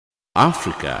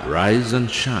Africa, rise and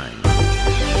shine.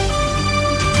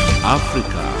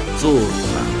 Africa,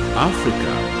 zorka.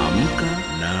 Africa, amka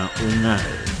na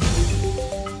ungae.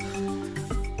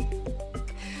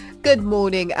 Good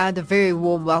morning and a very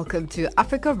warm welcome to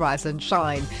Africa Rise and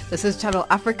Shine. This is Channel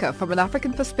Africa from an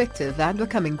African perspective, and we're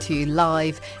coming to you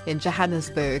live in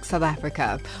Johannesburg, South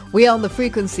Africa. We are on the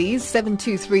frequencies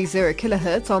 7230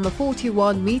 kilohertz on the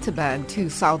 41 meter band to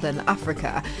Southern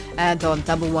Africa, and on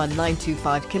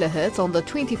 11925 kilohertz on the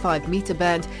 25 meter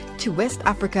band to West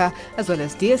Africa, as well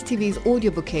as DSTV's audio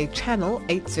bouquet channel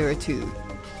 802.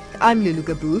 I'm Lulu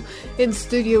Gabu, in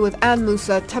studio with Anne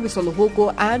Musa, Tabiso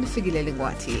Luhoko and Figile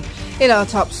Lingwati. In our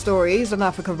top stories on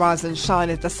Africa Rise and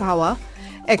Shine at this hour,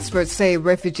 experts say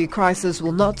refugee crisis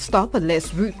will not stop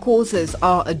unless root causes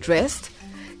are addressed.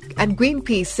 And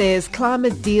Greenpeace says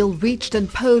climate deal reached in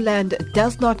Poland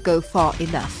does not go far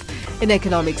enough. In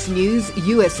economics news,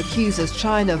 US accuses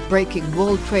China of breaking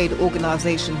World Trade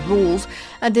Organization rules.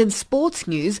 And in sports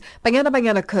news,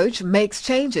 Banyana coach makes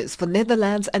changes for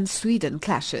Netherlands and Sweden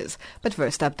clashes. But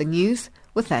first up, the news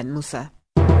with Anne Musa.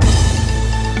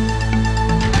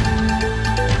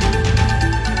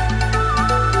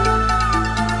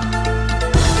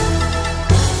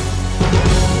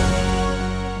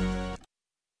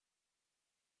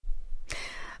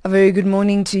 A very good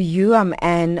morning to you. I'm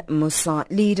Anne Musa.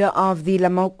 Leader of the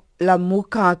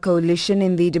Lamuka coalition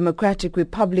in the Democratic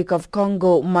Republic of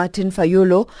Congo, Martin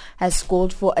Fayulu, has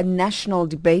called for a national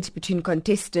debate between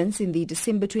contestants in the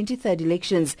December 23rd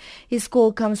elections. His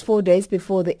call comes 4 days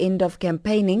before the end of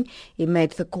campaigning. He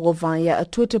made the call via a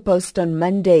Twitter post on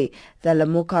Monday. The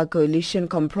Lamuka coalition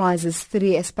comprises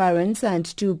 3 aspirants and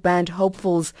 2 banned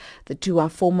hopefuls. The 2 are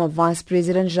former Vice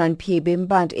President Jean-Pierre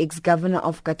Bemba and ex-Governor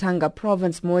of Katanga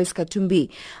Province Moise Katumbi.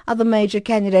 Other major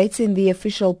candidates in the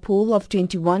official pool of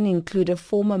 21 include a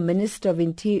former Minister of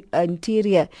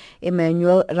Interior,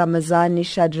 Emmanuel Ramazani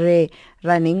Shadre,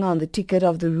 running on the ticket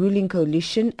of the ruling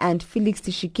coalition, and Felix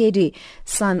Tshisekedi,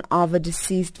 son of a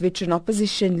deceased veteran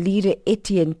opposition leader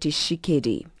Etienne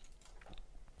Tshisekedi.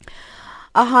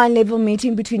 A high-level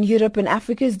meeting between Europe and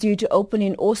Africa is due to open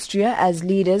in Austria as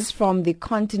leaders from the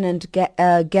continent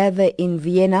gather in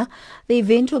Vienna. The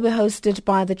event will be hosted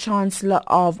by the Chancellor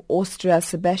of Austria,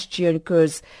 Sebastian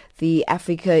Kurz. The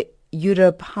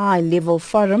Africa-Europe High-Level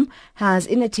Forum has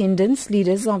in attendance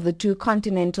leaders of the 2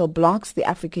 continental blocs, the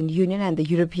African Union and the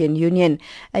European Union.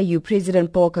 AU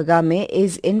President Paul Kagame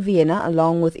is in Vienna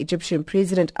along with Egyptian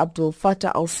President Abdel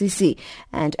Fattah al-Sisi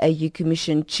and AU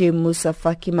Commission Chair Musa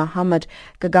Faki Mohammed.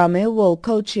 Kagame will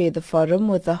co-chair the forum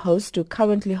with the host who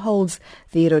currently holds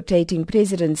the rotating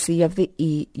presidency of the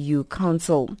EU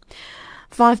Council.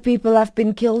 5 people have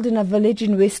been killed in a village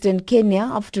in western Kenya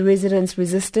after residents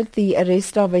resisted the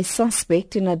arrest of a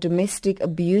suspect in a domestic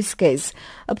abuse case.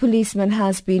 A policeman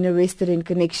has been arrested in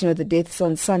connection with the deaths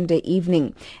on Sunday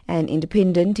evening. An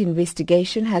independent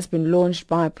investigation has been launched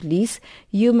by police.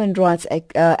 Human rights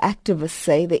activists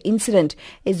say the incident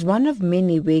is one of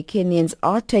many where Kenyans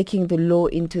are taking the law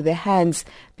into their hands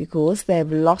because they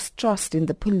have lost trust in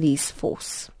the police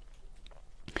force.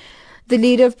 The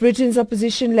leader of Britain's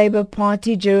opposition Labour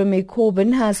Party, Jeremy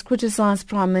Corbyn, has criticised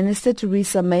Prime Minister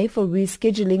Theresa May for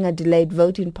rescheduling a delayed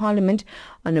vote in Parliament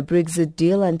on a Brexit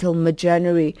deal until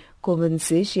mid-January. Corbyn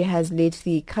says she has led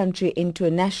the country into a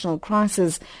national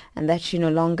crisis and that she no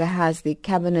longer has the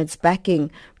cabinet's backing.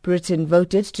 Britain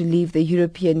voted to leave the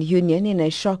European Union in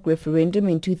a shock referendum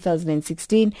in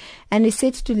 2016 and is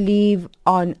set to leave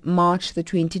on March the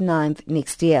 29th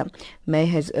next year. May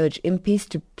has urged MPs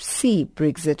to see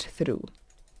Brexit through.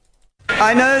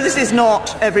 I know this is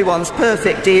not everyone's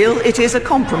perfect deal, it is a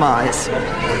compromise.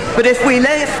 But if we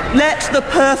let the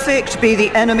perfect be the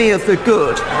enemy of the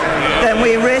good, then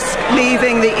we risk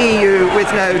leaving the EU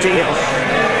with no deal.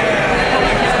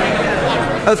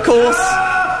 Of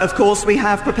course, we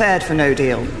have prepared for no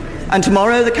deal. And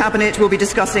tomorrow the Cabinet will be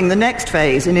discussing the next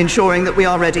phase in ensuring that we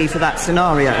are ready for that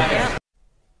scenario.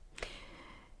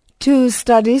 2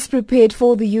 studies prepared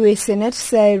for the U.S. Senate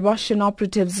say Russian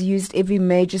operatives used every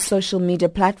major social media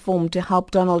platform to help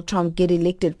Donald Trump get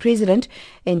elected president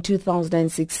in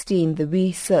 2016. The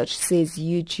research says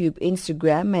YouTube,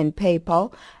 Instagram and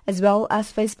PayPal, as well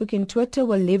as Facebook and Twitter,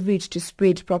 were leveraged to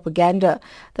spread propaganda.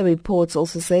 The reports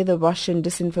also say the Russian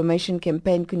disinformation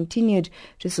campaign continued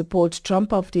to support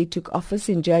Trump after he took office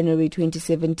in January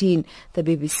 2017. The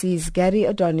BBC's Gary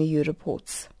O'Donoghue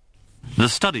reports. The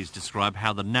studies describe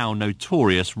how the now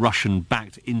notorious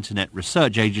Russian-backed internet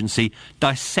research agency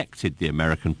dissected the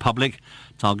American public,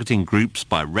 targeting groups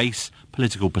by race,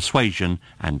 political persuasion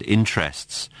and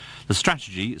interests. The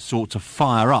strategy sought to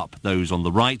fire up those on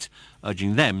the right,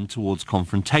 urging them towards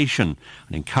confrontation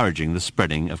and encouraging the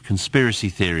spreading of conspiracy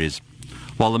theories.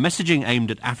 While the messaging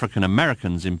aimed at African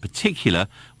Americans in particular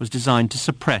was designed to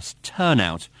suppress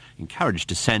turnout, encourage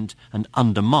dissent and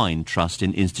undermine trust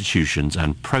in institutions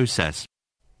and process.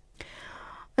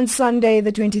 On Sunday,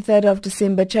 the 23rd of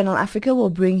December, Channel Africa will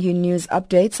bring you news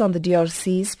updates on the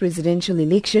DRC's presidential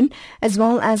election, as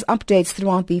well as updates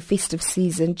throughout the festive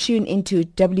season. Tune into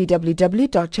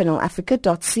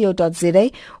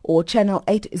www.channelafrica.co.za or Channel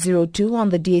 802 on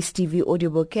the DSTV audio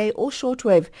bouquet or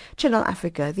shortwave. Channel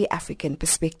Africa, the African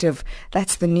perspective.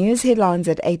 That's the news headlines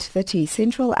at 8:30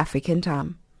 Central African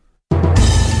Time.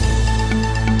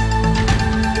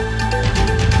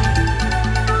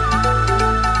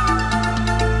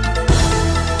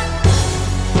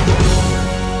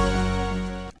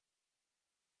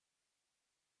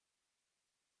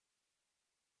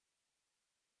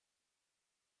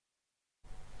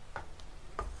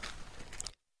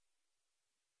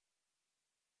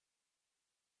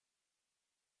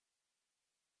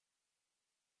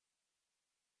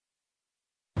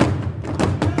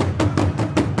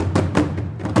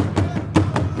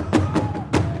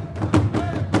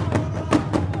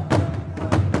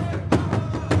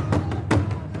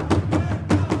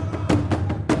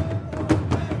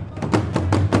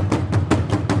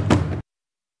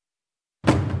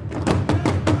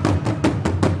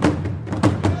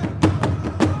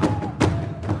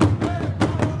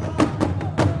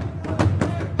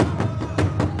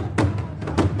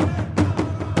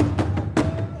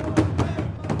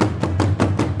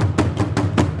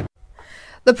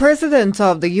 The President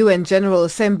of the UN General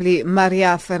Assembly,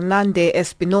 Maria Fernanda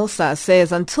Espinosa,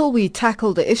 says until we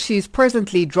tackle the issues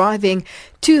presently driving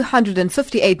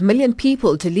 258 million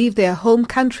people to leave their home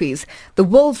countries, the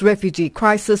world's refugee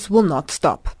crisis will not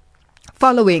stop.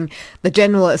 Following the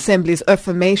General Assembly's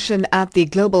affirmation at the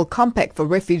Global Compact for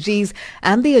Refugees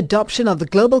and the adoption of the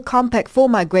Global Compact for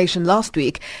Migration last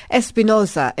week,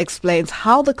 Espinosa explains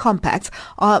how the compacts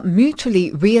are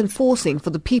mutually reinforcing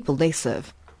for the people they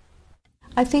serve.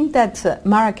 I think that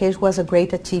Marrakesh was a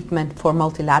great achievement for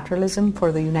multilateralism,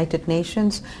 for the United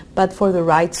Nations, but for the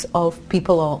rights of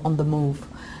people on the move.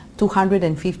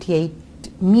 258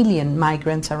 million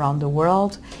migrants around the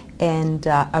world, and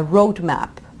a roadmap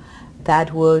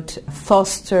that would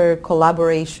foster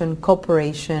collaboration,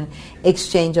 cooperation,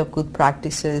 exchange of good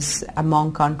practices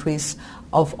among countries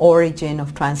of origin,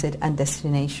 of transit and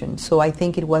destination. So I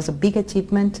think it was a big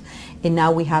achievement, and now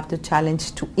we have the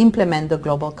challenge to implement the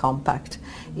Global Compact.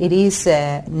 It is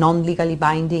a non-legally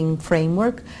binding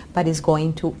framework, but is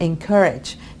going to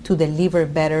encourage to deliver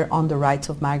better on the rights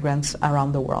of migrants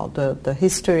around the world. The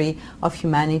history of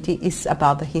humanity is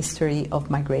about the history of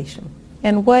migration.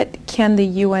 And what can the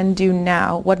UN do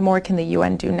now? What more can the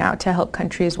UN do now to help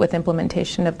countries with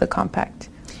implementation of the Compact?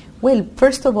 Well,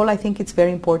 first of all, I think it's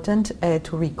very important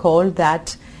to recall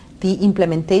that the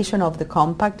implementation of the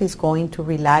Compact is going to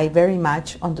rely very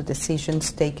much on the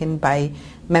decisions taken by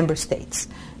member states.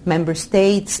 Member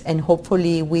states, and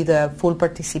hopefully with the full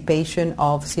participation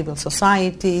of civil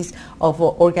societies, of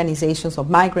organizations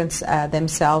of migrants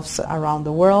themselves around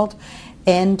the world.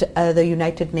 And the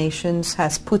United Nations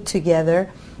has put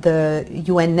together the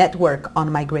UN Network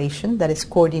on Migration that is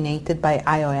coordinated by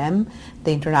IOM,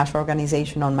 the International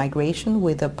Organization on Migration,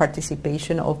 with the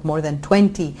participation of more than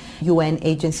 20 UN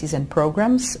agencies and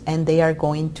programs, and they are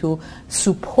going to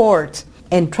support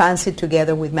and transit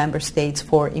together with member states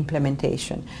for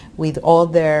implementation, with all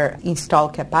their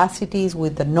installed capacities,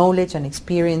 with the knowledge and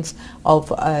experience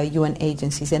of UN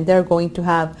agencies. And they're going to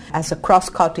have, as a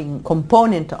cross-cutting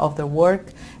component of their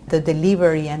work, the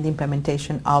delivery and the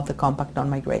implementation of the Compact on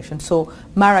Migration. So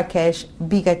Marrakesh,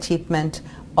 big achievement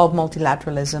of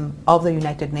multilateralism of the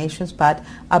United Nations, but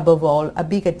above all, a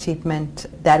big achievement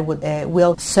that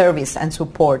will service and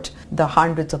support the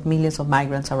hundreds of millions of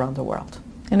migrants around the world.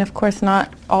 And of course,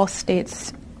 not all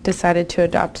states decided to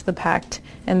adopt the pact,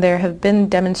 and there have been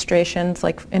demonstrations,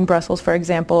 like in Brussels, for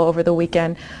example, over the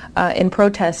weekend, in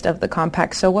protest of the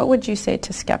compact. So what would you say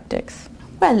to skeptics?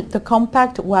 Well, the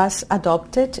compact was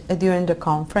adopted during the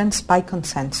conference by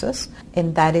consensus,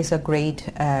 and that is a great,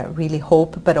 really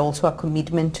hope, but also a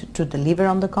commitment to deliver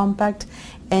on the compact.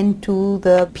 And to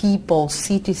the people,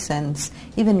 citizens,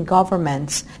 even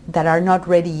governments that are not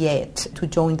ready yet to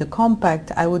join the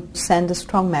compact, I would send a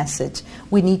strong message.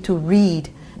 We need to read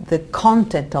the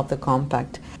content of the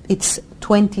compact. It's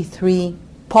 23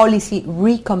 policy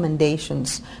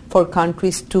recommendations for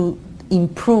countries to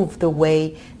improve the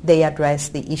way they address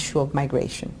the issue of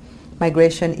migration.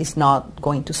 Migration is not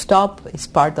going to stop. It's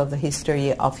part of the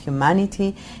history of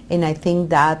humanity, and I think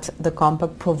that the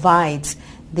compact provides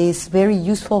this very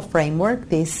useful framework,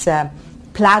 this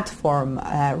platform,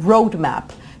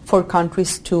 roadmap for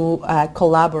countries to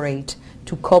collaborate,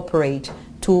 to cooperate,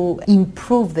 to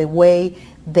improve the way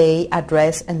they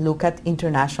address and look at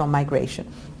international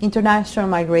migration. International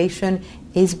migration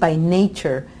is by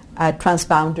nature a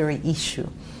transboundary issue.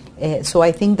 So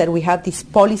I think that we have this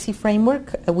policy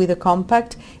framework with the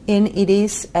compact, and it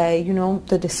is,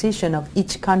 the decision of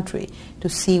each country to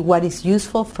see what is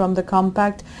useful from the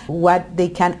compact, what they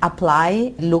can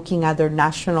apply, looking at their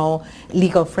national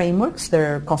legal frameworks,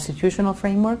 their constitutional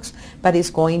frameworks, but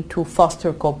is going to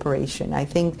foster cooperation. I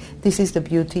think this is the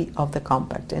beauty of the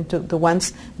compact. And to the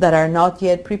ones that are not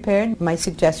yet prepared, my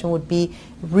suggestion would be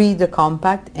read the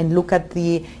compact and look at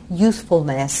the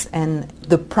usefulness and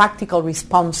the practical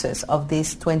responses of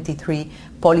these 23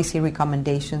 policy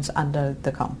recommendations under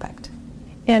the compact.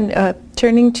 And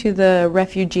turning to the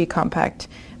Refugee Compact,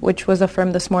 which was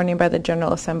affirmed this morning by the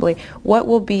General Assembly, what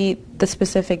will be the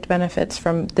specific benefits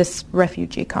from this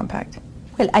Refugee Compact?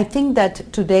 Well, I think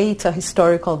that today it's a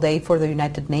historical day for the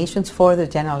United Nations, for the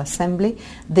General Assembly.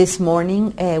 This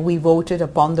morning we voted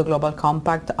upon the Global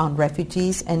Compact on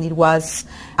refugees, and it was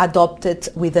adopted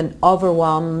with an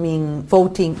overwhelming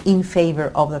voting in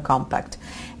favor of the compact.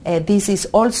 This is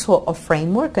also a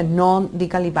framework, a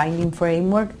non-legally binding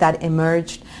framework that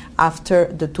emerged after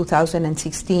the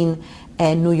 2016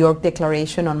 New York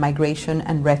Declaration on Migration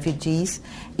and Refugees.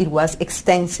 It was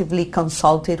extensively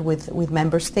consulted with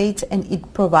member states, and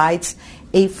it provides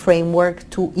a framework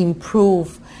to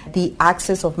improve the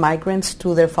access of migrants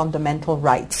to their fundamental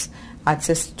rights.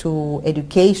 Access to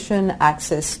education,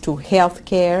 access to health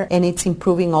care, and it's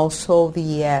improving also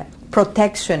the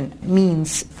protection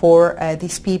means for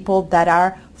these people that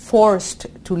are forced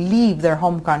to leave their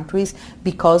home countries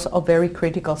because of very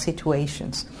critical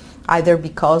situations, either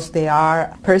because they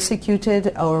are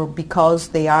persecuted or because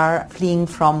they are fleeing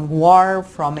from war,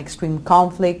 from extreme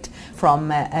conflict,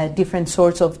 from different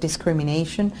sorts of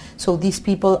discrimination. So these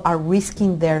people are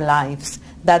risking their lives.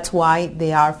 That's why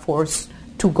they are forced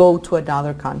to go to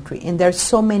another country. And there are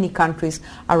so many countries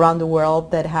around the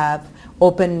world that have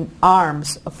open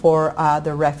arms for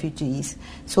the refugees.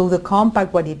 So the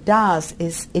compact, what it does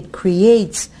is it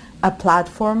creates a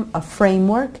platform, a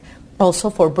framework,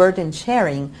 also for burden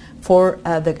sharing for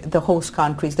the host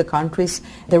countries,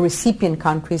 the recipient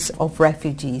countries of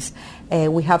refugees.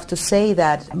 We have to say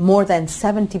that more than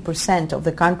 70% of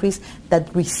the countries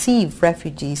that receive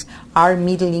refugees are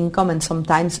middle income and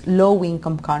sometimes low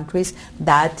income countries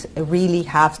that really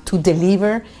have to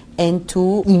deliver and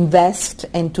to invest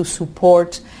and to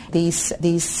support these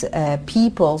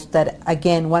peoples that,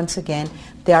 once again,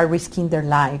 they are risking their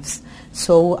lives.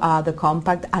 So the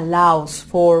compact allows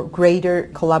for greater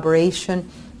collaboration,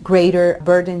 greater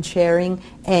burden sharing,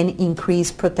 and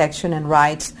increased protection and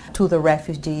rights to the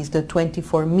refugees, the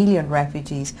 24 million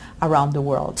refugees around the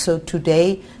world. So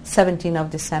today, 17th of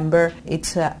December,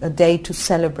 it's a day to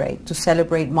celebrate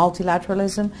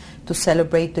multilateralism, to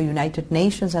celebrate the United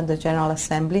Nations and the General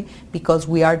Assembly, because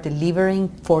we are delivering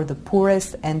for the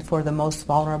poorest and for the most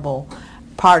vulnerable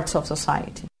parts of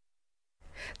society.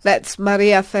 That's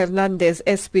Maria Fernandez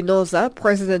Espinosa,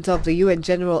 President of the UN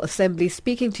General Assembly,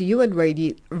 speaking to UN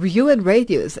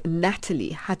Radio's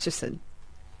Natalie Hutchison.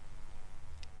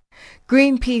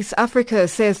 Greenpeace Africa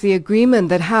says the agreement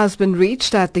that has been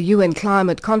reached at the UN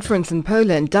Climate Conference in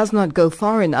Poland does not go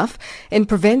far enough in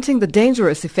preventing the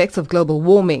dangerous effects of global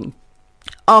warming.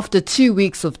 After 2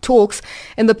 weeks of talks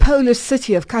in the Polish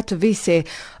city of Katowice,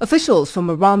 officials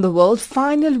from around the world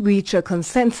finally reached a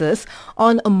consensus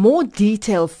on a more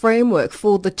detailed framework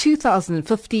for the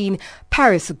 2015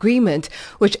 Paris Agreement,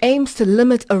 which aims to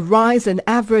limit a rise in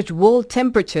average world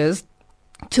temperatures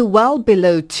to well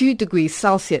below 2 degrees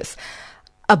Celsius,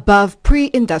 above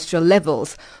pre-industrial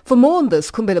levels. For more on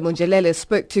this, Kumbela Munjelele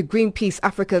spoke to Greenpeace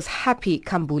Africa's Happy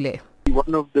Kambule.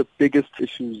 One of the biggest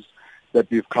issues that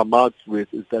we've come out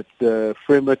with is that the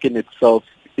framework in itself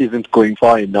isn't going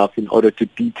far enough in order to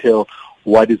detail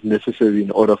what is necessary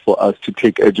in order for us to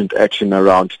take urgent action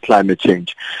around climate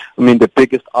change. I mean, the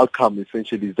biggest outcome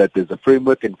essentially is that there's a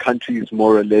framework and countries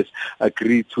more or less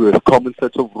agree to a common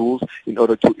set of rules in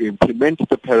order to implement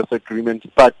the Paris Agreement,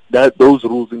 but those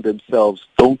rules in themselves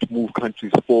don't move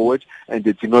countries forward, and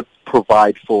they do not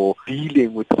provide for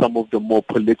dealing with some of the more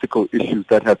political issues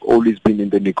that have always been in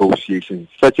the negotiations,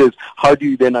 such as how do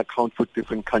you then account for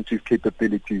different countries'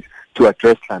 capabilities to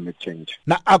address climate change.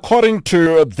 Now, according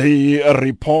to the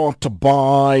report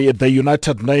by the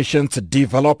United Nations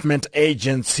Development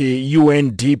Agency,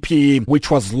 UNDP, which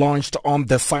was launched on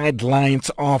the sidelines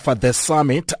of the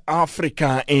summit,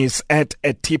 Africa is at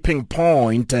a tipping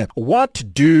point. What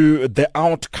do the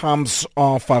outcomes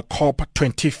of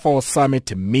COP24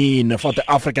 summit mean for the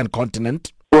African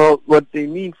continent? Well, what they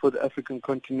mean for the African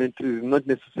continent is not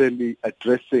necessarily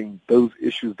addressing those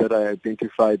issues that are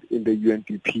identified in the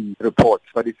UNDP report,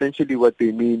 but essentially what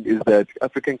they mean is that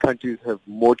African countries have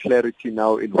more clarity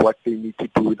now in what they need to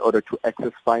do in order to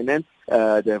access finance.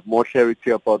 They have more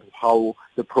clarity about how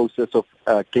the process of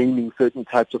gaining certain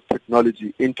types of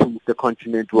technology into the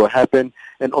continent will happen,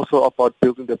 and also about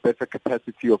building the better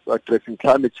capacity of addressing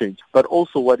climate change. But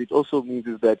also what it also means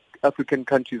is that African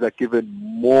countries are given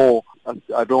more,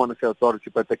 I don't want to say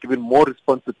authority, but they're given more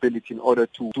responsibility in order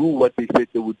to do what they said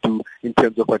they would do in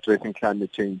terms of addressing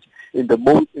climate change. In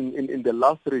the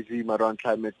last regime around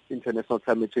international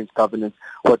climate change governance,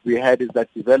 what we had is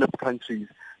that developed countries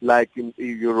like in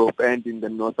Europe and in the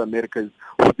North Americas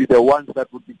would be the ones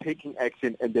that would be taking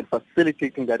action and then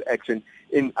facilitating that action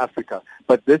in Africa.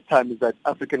 But this time is that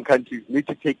African countries need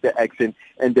to take the action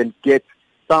and then get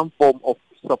some form of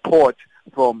support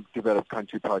from developed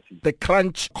country parties. The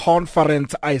Crunch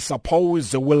conference, I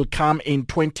suppose, will come in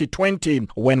 2020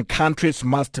 when countries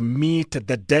must meet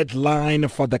the deadline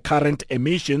for the current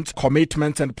emissions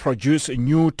commitments and produce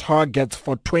new targets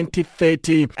for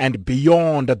 2030 and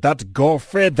beyond that go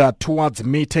further towards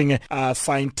meeting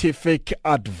scientific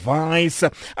advice.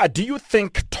 Do you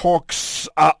think talks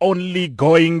are only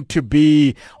going to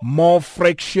be more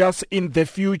fractious in the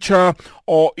future,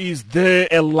 or is there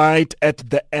a light at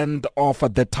the end of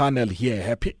the tunnel here,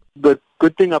 Happy? The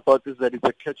good thing about this is that it's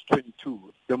a catch-22.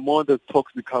 The more the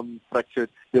talks become fractured,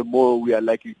 the more we are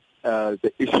likely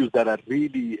the issues that are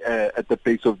really at the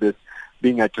base of this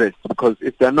being addressed. Because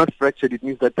if they're not fractured, it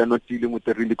means that they're not dealing with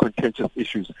the really contentious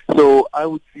issues. So I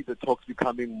would see the talks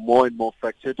becoming more and more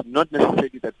fractured. Not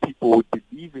necessarily that people would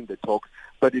believe in the talks,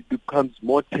 but it becomes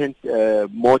more tense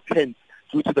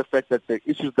due to the fact that the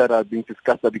issues that are being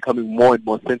discussed are becoming more and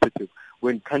more sensitive.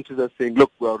 When countries are saying,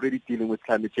 look, we're already dealing with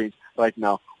climate change right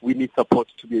now, we need support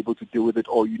to be able to deal with it,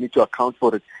 or you need to account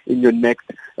for it in your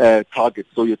next target,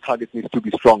 so your target needs to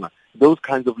be stronger. Those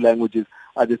kinds of languages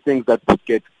are the things that would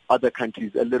get other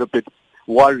countries a little bit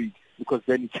worried, because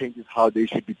then it changes how they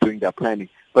should be doing their planning.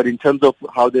 But in terms of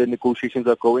how the negotiations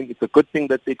are going, it's a good thing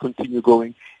that they continue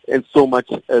going, and so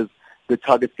much as the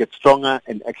targets get stronger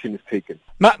and action is taken.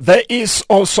 Now, there is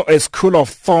also a school of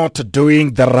thought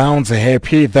doing the rounds,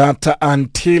 Happy, that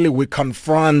until we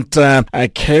confront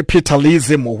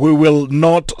capitalism, we will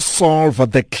not solve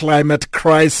the climate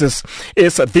crisis.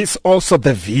 Is this also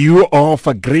the view of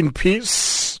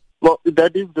Greenpeace? Well,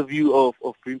 that is the view of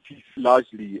Greenpeace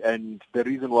largely, and the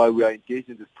reason why we are engaged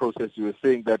in this process, you were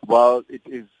saying that while it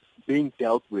is being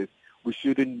dealt with, we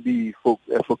shouldn't be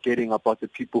forgetting about the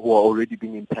people who are already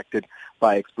being impacted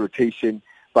by exploitation,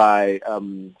 by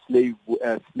slave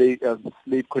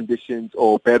conditions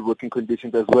or bad working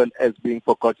conditions, as well as being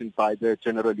forgotten by the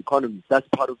general economy. That's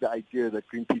part of the idea that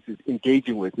Greenpeace is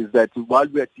engaging with, is that while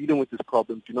we are dealing with this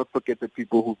problem, do not forget the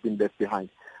people who've been left behind.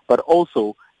 But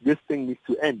also, this thing needs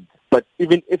to end. But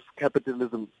even if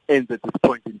capitalism ends at this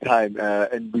point in time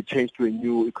and we change to a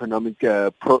new economic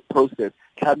process,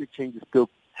 climate change is still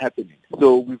happening.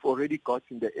 So we've already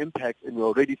gotten the impact and we're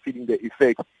already feeling the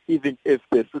effects, even if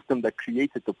the system that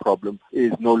created the problem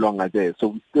is no longer there. So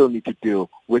we still need to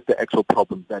deal with the actual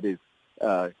problem that is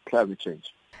climate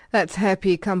change. That's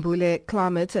Happy Kambule,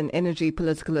 Climate and Energy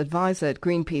Political Advisor at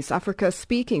Greenpeace Africa,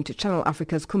 speaking to Channel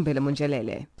Africa's Kumbela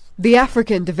Munjalele. The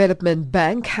African Development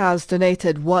Bank has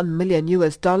donated $1 million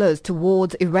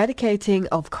towards eradicating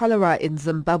of cholera in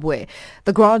Zimbabwe.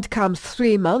 The grant comes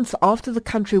 3 months after the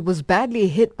country was badly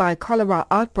hit by a cholera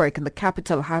outbreak in the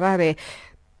capital Harare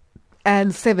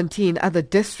and 17 other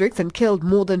districts and killed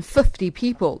more than 50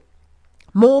 people.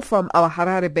 More from our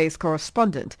Harare-based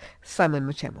correspondent, Simon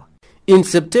Muchemo. In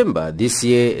September this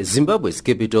year, Zimbabwe's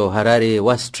capital Harare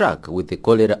was struck with a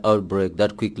cholera outbreak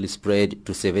that quickly spread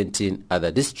to 17 other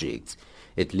districts.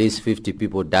 At least 50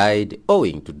 people died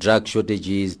owing to drug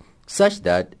shortages, such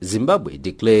that Zimbabwe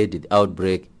declared the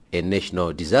outbreak a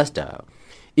national disaster.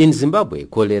 In Zimbabwe,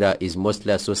 cholera is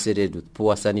mostly associated with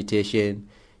poor sanitation,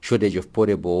 shortage of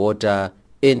potable water,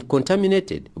 and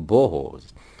contaminated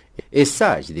boreholes. As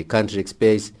such, the country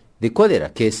expects the cholera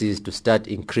cases to start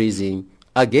increasing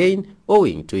again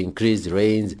owing to increased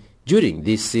rains during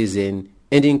this season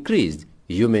and increased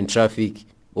human traffic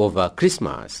over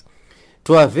Christmas.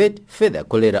 To avert further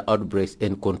cholera outbreaks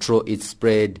and control its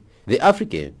spread, The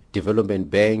African Development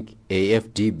Bank,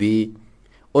 AFDB,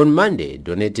 on Monday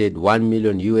donated $1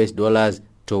 million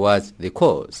towards the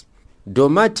cause.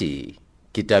 Domati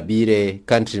Kitabire,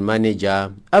 country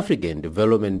manager, African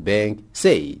Development Bank,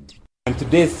 said, "And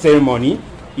today's ceremony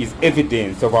is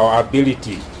evidence of our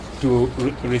ability to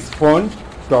respond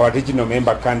to our regional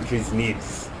member countries'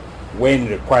 needs when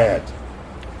required.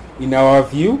 In our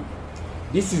view,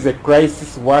 this is a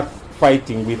crisis worth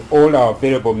fighting with all our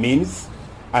available means,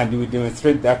 and we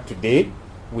demonstrate that today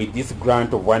with this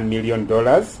grant of $1 million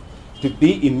to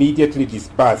be immediately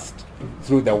disbursed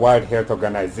through the World Health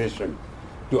Organization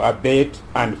to abate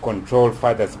and control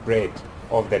further spread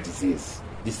of the disease.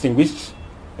 Distinguished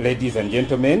ladies and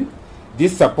gentlemen,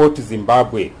 this support to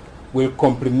Zimbabwe will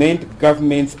complement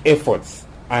government's efforts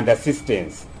and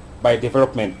assistance by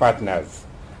development partners,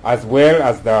 as well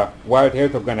as the World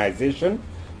Health Organization,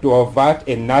 to avert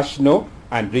a national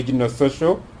and regional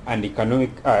social and economic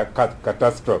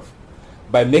catastrophe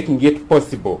by making it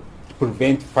possible to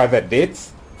prevent further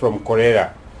deaths from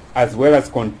cholera, as well as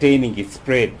containing its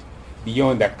spread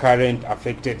beyond the current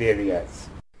affected areas."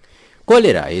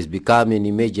 Cholera has become an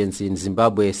emergency in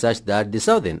Zimbabwe such that the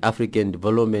Southern African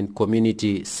Development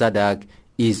Community SADC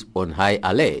is on high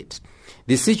alert.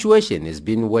 The situation has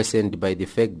been worsened by the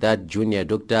fact that junior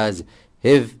doctors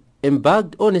have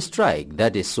embarked on a strike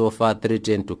that has so far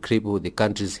threatened to cripple the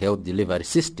country's health delivery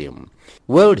system.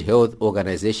 World Health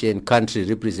Organization country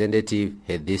representative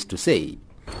had this to say.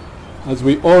 "As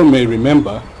we all may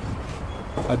remember,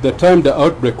 at the time the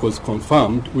outbreak was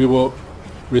confirmed, we were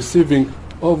receiving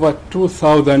over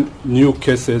 2,000 new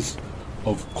cases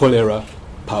of cholera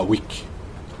per week.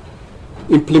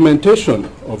 Implementation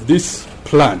of this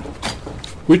plan,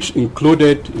 which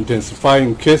included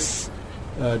intensifying case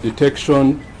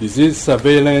detection, disease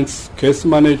surveillance, case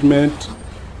management,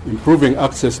 improving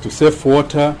access to safe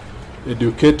water,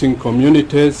 educating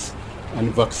communities,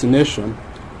 and vaccination,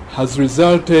 has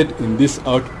resulted in this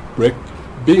outbreak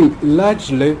being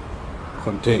largely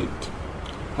contained.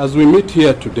 As we meet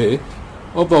here today,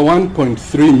 over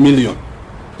 1.3 million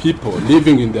people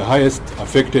living in the highest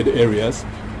affected areas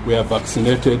were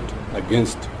vaccinated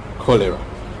against cholera.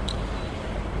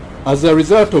 As a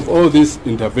result of all these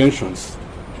interventions,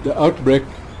 the outbreak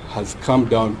has come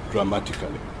down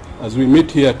dramatically. As we meet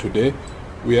here today,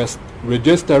 we are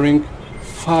registering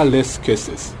far less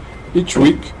cases. Each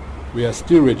week, we are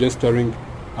still registering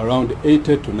around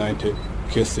 80 to 90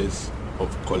 cases of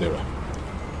cholera."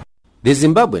 The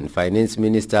Zimbabwean Finance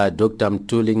Minister Dr.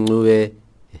 Mthuli Ncube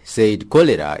said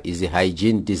cholera is a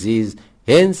hygiene disease,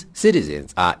 hence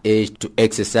citizens are urged to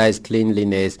exercise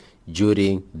cleanliness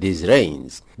during these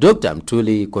rains. Dr.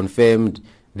 Mthuli confirmed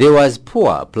there was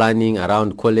poor planning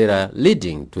around cholera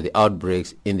leading to the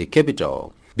outbreaks in the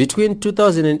capital. Between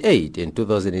 2008 and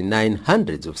 2009,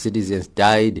 hundreds of citizens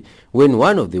died when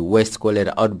one of the worst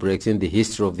cholera outbreaks in the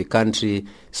history of the country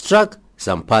struck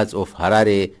some parts of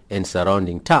Harare and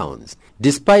surrounding towns.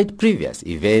 Despite previous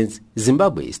events,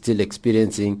 Zimbabwe is still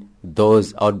experiencing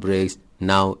those outbreaks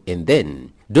now and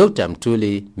then. Dr.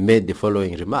 Mthuli made the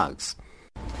following remarks.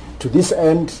 To this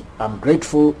end, I'm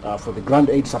grateful for the grant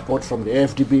aid support from the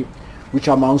AFDB, which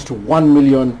amounts to $1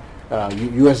 million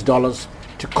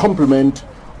to complement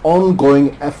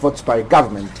ongoing efforts by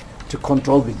government to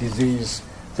control the disease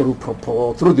through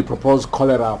the proposed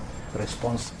cholera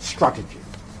response strategy.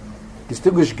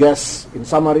 Distinguished guests, in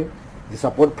summary, the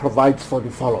support provides for the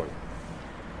following.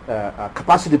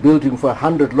 Capacity building for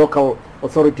 100 local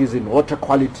authorities in water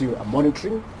quality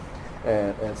monitoring,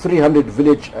 300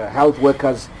 village health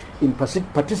workers in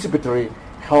participatory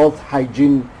health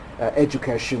hygiene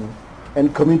education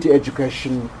and community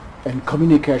education and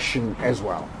communication as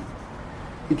well.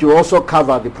 It will also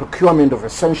cover the procurement of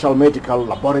essential medical,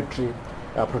 laboratory,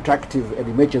 protective and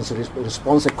emergency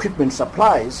response equipment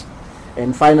supplies,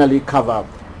 and finally cover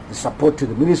the support to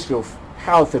the Ministry of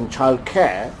Health and Child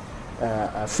Care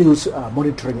field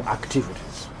monitoring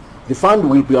activities. The fund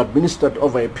will be administered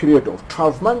over a period of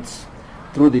 12 months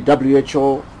through the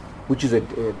WHO, which is a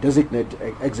designated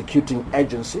executing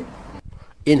agency.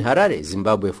 In Harare,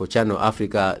 Zimbabwe, for Channel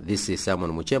Africa, this is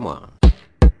Simon Muchemwa.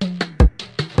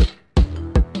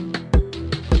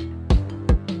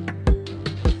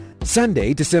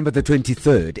 Sunday, December the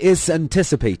 23rd, is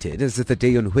anticipated as the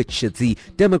day on which the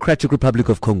Democratic Republic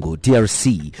of Congo,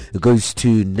 DRC, goes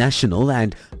to national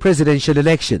and presidential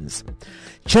elections.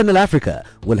 Channel Africa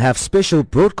will have special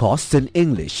broadcasts in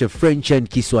English, French and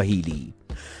Kiswahili.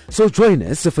 So join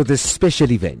us for this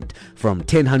special event from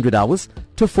 1000 hours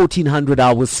to 1400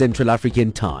 hours Central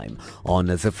African time on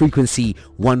the frequency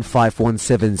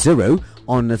 15170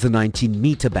 on the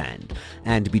 19-meter band,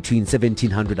 and between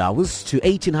 1700 hours to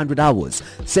 1800 hours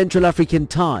Central African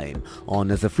time on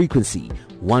the frequency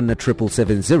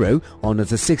 1770 on the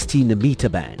 16-meter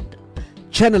band.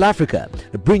 Channel Africa,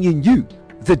 bringing you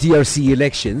the DRC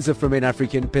elections from an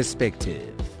African perspective.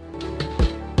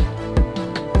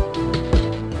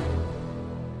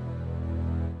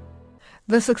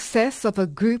 The success of a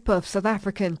group of South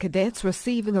African cadets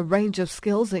receiving a range of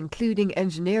skills, including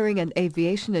engineering and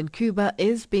aviation in Cuba,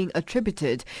 is being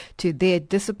attributed to their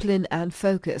discipline and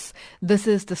focus. This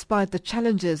is despite the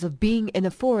challenges of being in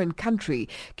a foreign country.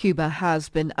 Cuba has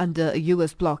been under a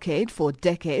U.S. blockade for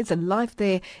decades, and life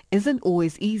there isn't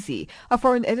always easy. Our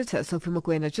foreign editor, Sophie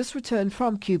Mokoena, just returned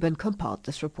from Cuba and compiled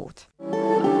this report.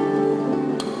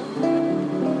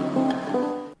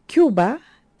 Cuba,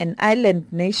 an island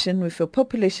nation with a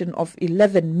population of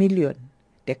 11 million,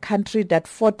 the country that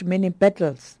fought many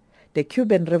battles, the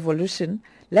Cuban Revolution,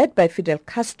 led by Fidel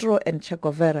Castro and Che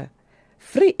Guevara,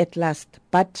 free at last,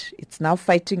 but it's now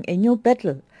fighting a new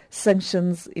battle,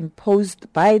 sanctions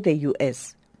imposed by the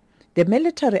U.S. The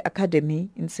military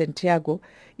academy in Santiago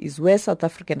is where South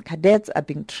African cadets are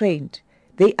being trained.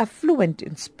 They are fluent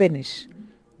in Spanish.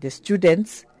 The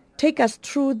students take us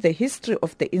through the history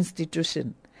of the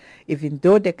institution. Even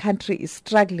though the country is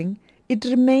struggling, it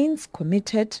remains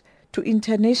committed to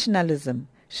internationalism,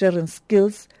 sharing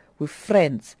skills with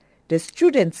friends. The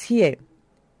students here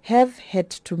have had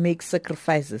to make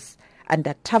sacrifices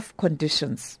under tough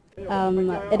conditions.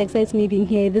 It excites me being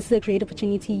here. This is a great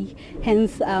opportunity.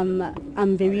 Hence,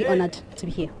 I'm very honored to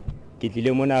be here.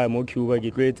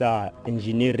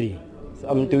 Engineering.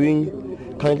 I'm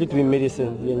currently doing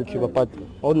medicine here in Cuba, but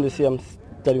honestly I'm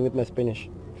studying with my Spanish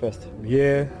first.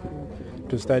 Here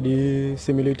to study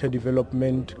simulator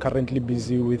development, currently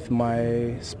busy with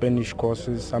my Spanish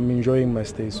courses. I'm enjoying my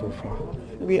stay so far.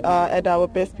 We are at our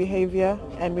best behavior,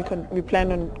 and we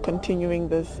plan on continuing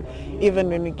this even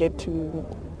when we get to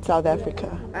South Africa.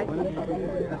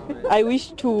 I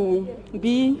wish to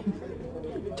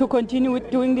continue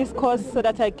with doing this course so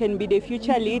that I can be the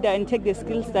future leader and take the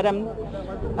skills that I'm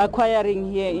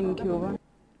acquiring here in Cuba.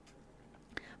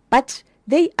 But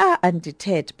they are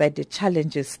undeterred by the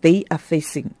challenges they are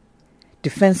facing.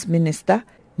 Defense Minister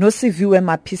Nosiviwe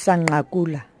Mapisa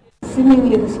Nqakula.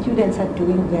 Seemingly the students are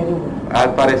doing very well.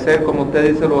 Al parecer, como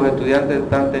usted dice, los estudiantes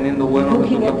están teniendo buenos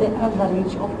Looking at resultados. the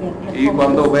average of their performance. Y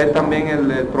cuando ve también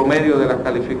el promedio de las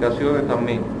calificaciones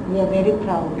también. We are very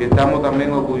proud. Y estamos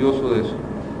también orgullosos de eso.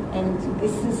 And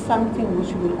this is something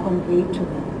which we will convey to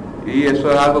them. Y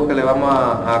eso es algo que le vamos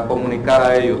a comunicar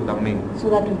a ellos también.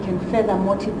 So that we can further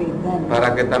motivate them.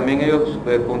 Para que también ellos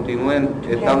continúen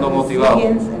estando motivados.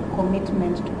 And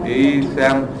commitment to y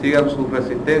sigan su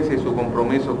resistencia y su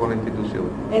compromiso con la institución.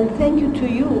 And thank you to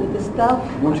you, the staff.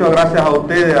 Muchas gracias a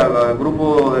ustedes, al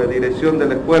grupo de dirección de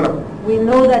la escuela. We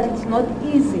know that it's not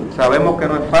easy. Sabemos que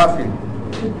no es fácil.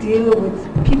 To deal with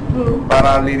people.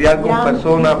 Para lidiar con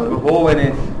personas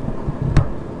jóvenes.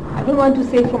 I don't want to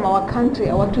say from our country,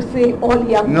 I want to say all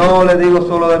young people. No le digo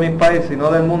solo de mi país, sino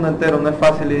del mundo entero. No es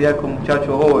fácil lidiar con muchachos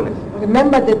jóvenes.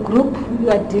 Remember, the group you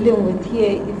are dealing with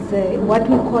here is what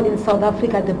we call in South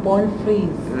Africa the born frees.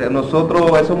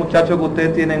 Nosotros, esos muchachos que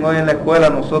ustedes tienen hoy en la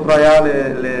escuela, nosotros allá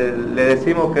le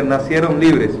decimos que nacieron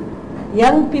libres.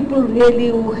 Young people really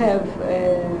who have,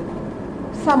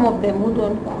 some of them who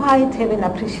don't quite have an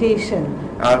appreciation.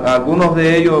 Algunos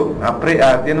de ellos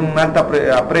tienen un alto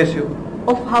aprecio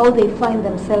of how they find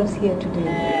themselves here today.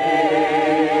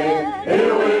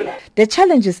 The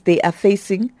challenges they are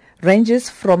facing ranges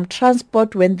from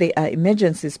transport when there are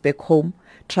emergencies back home,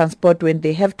 transport when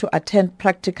they have to attend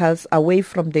practicals away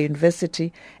from the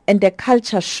university, and a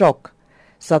culture shock.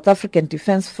 South African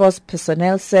Defence Force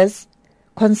personnel says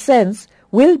concerns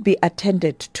will be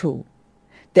attended to.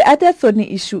 The other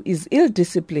thorny issue is ill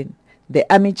discipline. The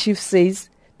Army Chief says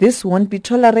this won't be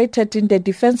tolerated in the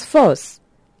Defence Force.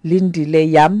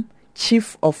 Lindile Yam,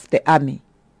 Chief of the Army.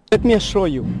 Let me assure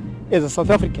you, as a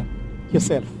South African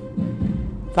yourself,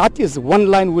 that is one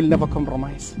line will never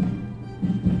compromise.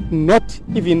 Not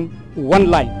even one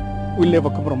line will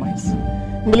never compromise.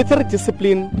 Military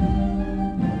discipline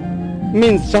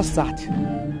means just that.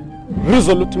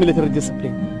 Resolute military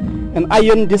discipline. An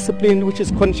iron discipline which is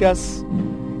conscious,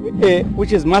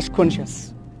 which is much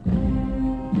conscious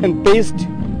and based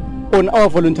on our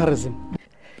voluntarism.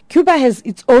 Cuba has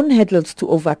its own hurdles to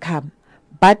overcome,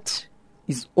 but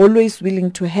is always willing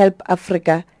to help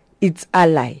Africa, its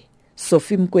ally.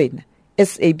 Sophie Mokoena,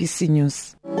 SABC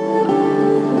News.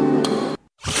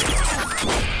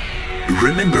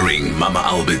 Remembering Mama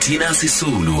Albertina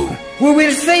Sisulu. We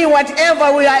will say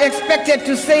whatever we are expected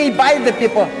to say by the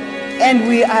people, and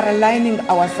we are aligning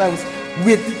ourselves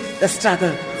with the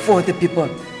struggle for the people.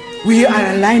 We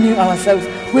are aligning ourselves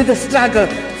with the struggle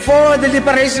for the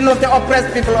liberation of the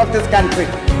oppressed people of this country.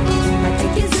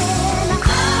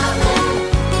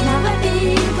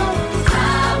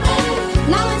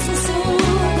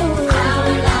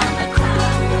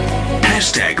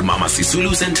 Hashtag Mama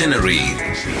Sisulu Centenary.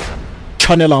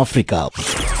 Channel Africa.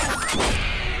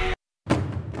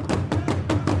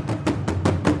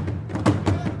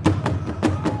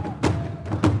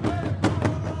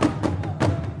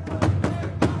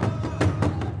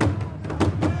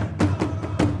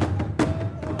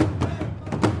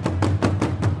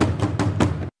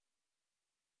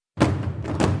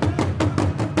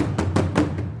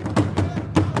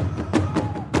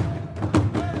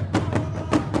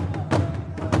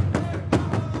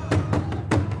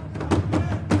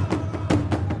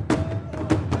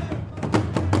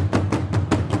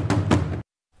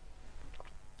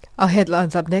 Our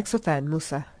headlines up next with Anne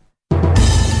Musa.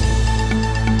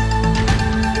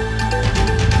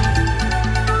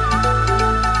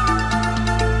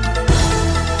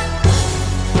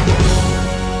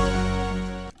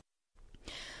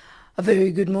 A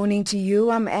very good morning to you.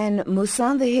 I'm Anne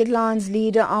Musa. The headlines: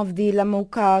 leader of the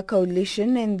Lamuka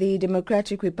coalition in the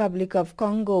Democratic Republic of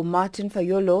Congo, Martin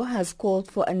Fayolo, has called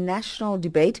for a national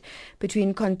debate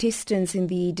between contestants in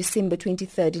the December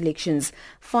 23rd elections.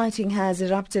 Fighting has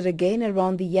erupted again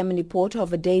around the Yemeni port of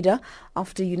Hodeida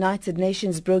after United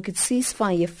Nations broke its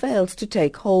ceasefire failed to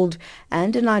take hold,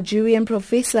 and a Nigerian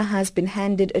professor has been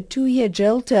handed a 2-year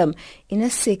jail term in a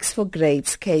 6 for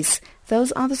grades case.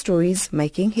 Those are the stories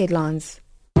making headlines.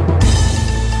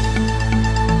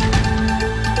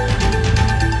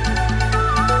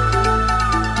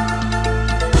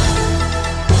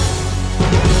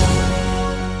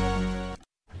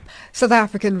 South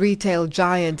African retail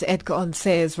giant Edcon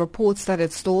says reports that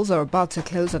its stores are about to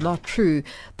close are not true.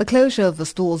 The closure of the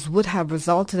stores would have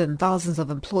resulted in thousands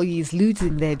of employees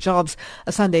losing their jobs.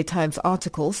 A Sunday Times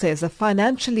article says a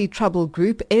financially troubled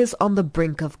group is on the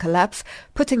brink of collapse,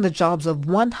 putting the jobs of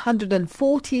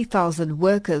 140,000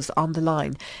 workers on the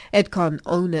line. Edcon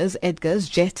owns Edgar's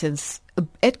Jet and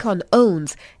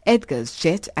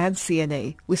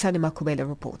CNA. Wisani Makubela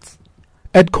reports.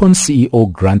 Edcon CEO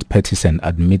Grant Pettison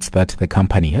admits that the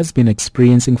company has been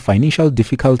experiencing financial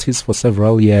difficulties for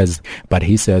several years, but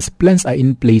he says plans are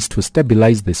in place to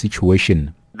stabilize the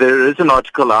situation. There is an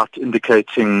article out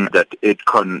indicating that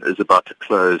Edcon is about to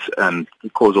close and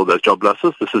cause all those job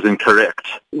losses. This is incorrect.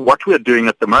 What we are doing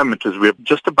at the moment is we're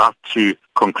just about to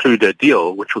conclude a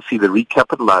deal which will see the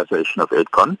recapitalization of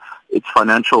Edcon. Its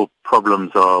financial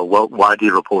problems are widely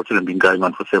reported and been going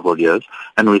on for several years,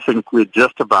 and we think we're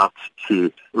just about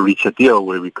to reach a deal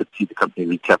where we could see the company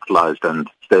recapitalized and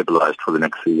stabilized for the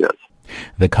next few years.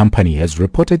 The company has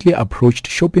reportedly approached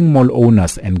shopping mall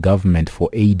owners and government for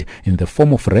aid in the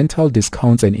form of rental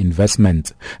discounts and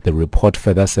investments. The report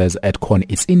further says Edcon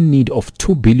is in need of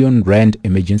 2 billion rand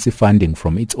emergency funding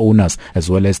from its owners as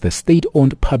well as the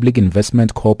state-owned Public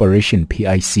Investment Corporation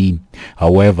PIC.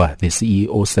 However, the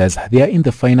CEO says they are in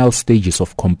the final stages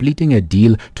of completing a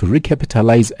deal to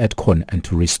recapitalize Edcon and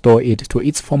to restore it to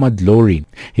its former glory.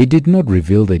 He did not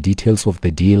reveal the details of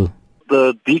the deal.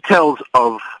 The details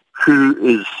of who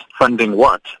is funding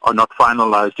what are not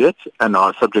finalized yet and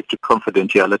are subject to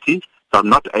confidentiality, so I'm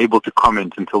not able to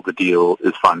comment until the deal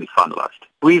is finally finalized.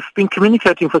 We've been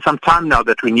communicating for some time now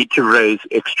that we need to raise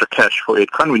extra cash for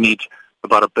Edcon. We need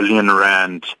about 1 billion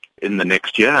rand in the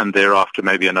next year and thereafter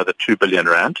maybe another 2 billion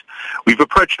rand. We've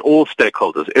approached all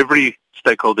stakeholders, every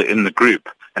stakeholder in the group,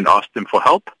 and asked them for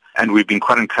help, and we've been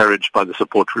quite encouraged by the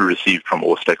support we received from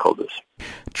all stakeholders.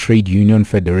 Trade Union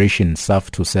Federation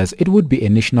SAFTU says it would be a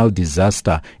national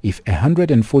disaster if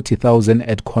 140,000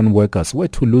 Edcon workers were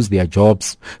to lose their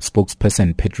jobs.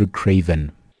 Spokesperson Patrick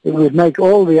Craven. It would make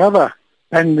all the other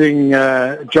pending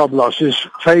job losses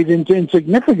fade into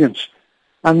insignificance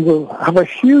and will have a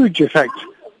huge effect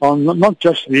on not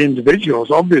just the individuals,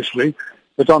 obviously,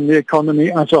 but on the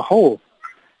economy as a whole.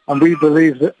 And we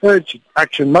believe that urgent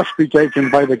action must be taken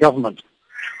by the government.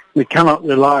 We cannot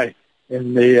rely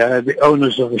on the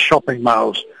owners of the shopping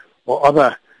malls or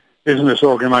other business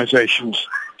organizations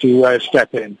to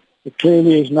step in. It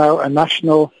clearly is now a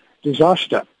national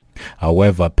disaster.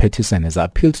 However, Pettison has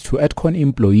appealed to Edcon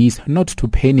employees not to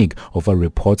panic over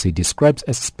reports he describes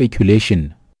as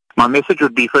speculation. My message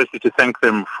would be firstly to thank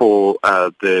them for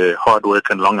their hard work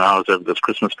and long hours over this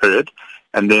Christmas period,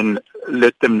 and then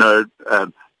let them know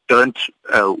don't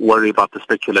worry about the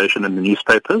speculation in the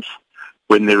newspapers.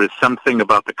 When there is something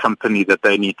about the company that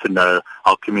they need to know,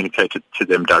 I'll communicate it to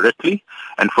them directly.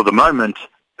 And for the moment,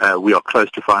 we are close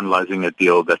to finalizing a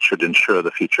deal that should ensure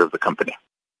the future of the company.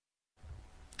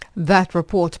 That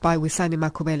report by Wisani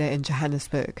Makubele in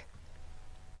Johannesburg.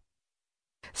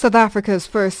 South Africa's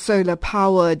first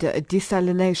solar-powered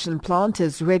desalination plant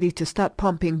is ready to start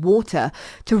pumping water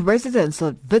to residents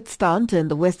of Witstand in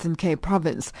the Western Cape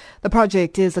province. The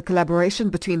project is a collaboration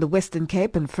between the Western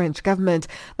Cape and French government.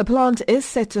 The plant is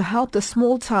set to help the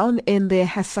small town in the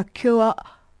Hasakua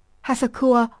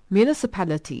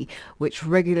municipality, which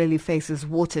regularly faces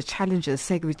water challenges.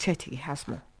 Segri Chetty has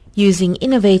more. Using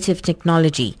innovative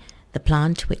technology, the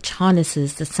plant, which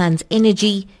harnesses the sun's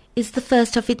energy, is the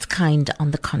first of its kind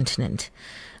on the continent.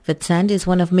 Witstand is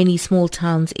one of many small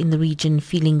towns in the region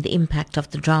feeling the impact of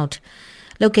the drought.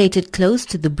 Located close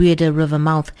to the Breda River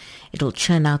mouth, it will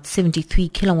churn out 73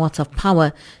 kilowatts of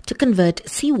power to convert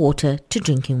seawater to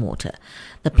drinking water.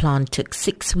 The plant took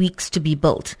 6 weeks to be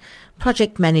built.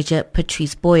 Project manager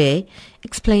Patrice Boye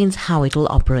explains how it will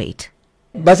operate.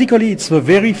 Basically, it's the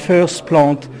very first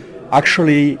plant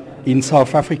actually in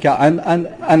South Africa and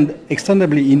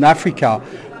extendably in Africa,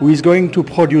 who is going to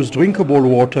produce drinkable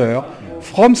water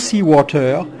from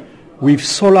seawater with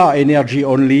solar energy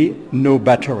only, no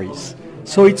batteries.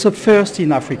 So it's a first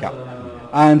in Africa.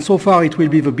 And so far it will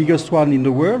be the biggest one in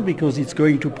the world because it's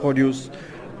going to produce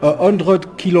 100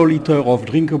 kiloliters of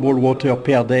drinkable water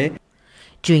per day.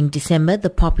 During December, the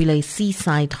popular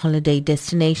seaside holiday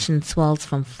destination swells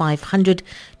from 500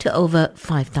 to over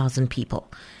 5,000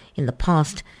 people. In the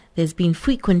past, there's been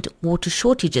frequent water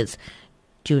shortages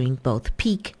during both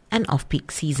peak and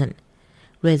off-peak season.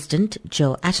 Resident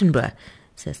Joe Attenborough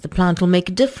says the plant will make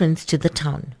a difference to the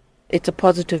town. It's a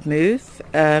positive move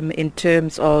in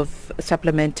terms of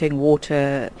supplementing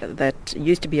water that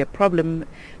used to be a problem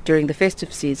during the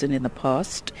festive season in the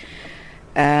past.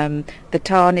 The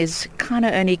town is kind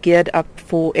of only geared up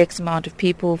for X amount of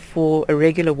people for a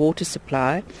regular water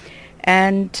supply,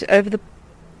 and over the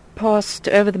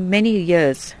many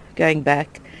years going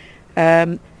back,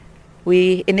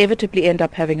 we inevitably end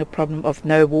up having a problem of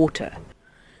no water.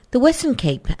 The Western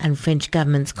Cape and French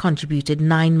governments contributed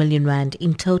 9 million rand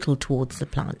in total towards the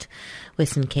plant.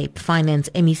 Western Cape Finance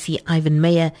MEC Ivan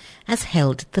Meyer has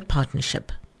held the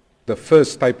partnership. The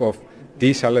first type of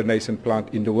desalination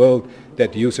plant in the world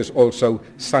that uses also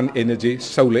sun energy,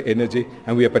 solar energy,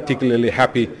 and we are particularly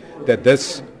happy that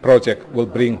this project will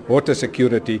bring water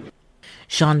security.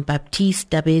 Jean-Baptiste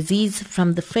Dabeziz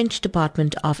from the French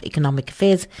Department of Economic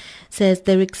Affairs says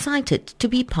they're excited to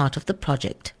be part of the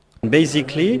project.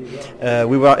 Basically,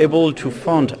 we were able to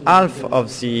fund half of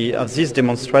this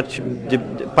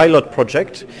pilot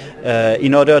project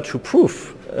in order to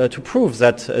prove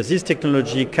that this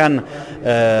technology can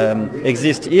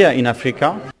exist here in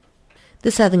Africa. The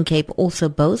Southern Cape also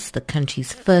boasts the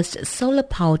country's first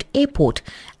solar-powered airport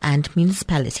and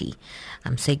municipality.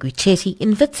 I'm Segri Chetty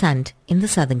in Witstand in the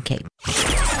Southern Cape.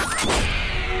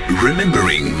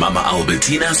 Remembering Mama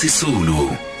Albertina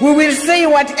Sisulu. We will say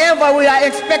whatever we are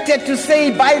expected to say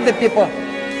by the people,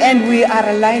 and we are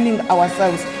aligning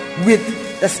ourselves with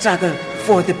the struggle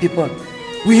for the people.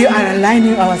 We are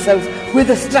aligning ourselves with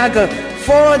the struggle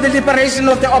for the liberation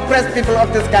of the oppressed people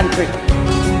of this country.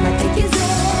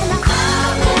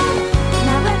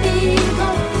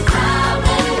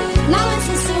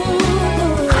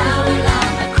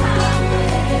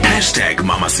 Hashtag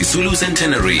Mama Sisulu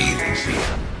Centenary.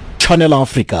 Channel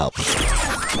Africa.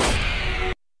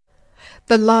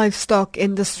 The livestock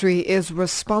industry is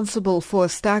responsible for a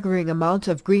staggering amount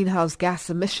of greenhouse gas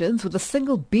emissions, with a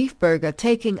single beef burger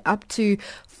taking up to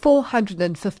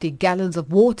 450 gallons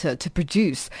of water to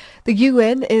produce. The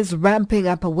UN is ramping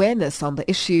up awareness on the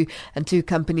issue, and 2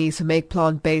 companies who make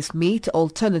plant-based meat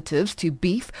alternatives to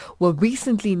beef were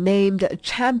recently named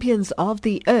Champions of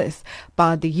the Earth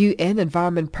by the UN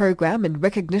Environment Programme in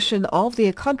recognition of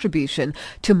their contribution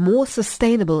to more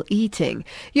sustainable eating.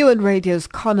 UN Radio's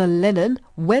Connor Lennon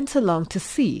went along to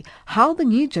see how the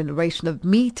new generation of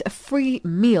meat-free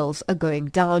meals are going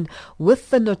down with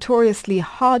the notoriously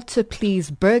hard-to-please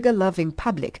burger-loving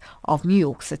public of New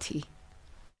York City.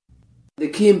 The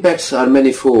key impacts are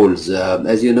manifold.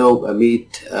 As you know,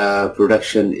 meat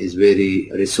production is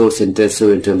very resource intensive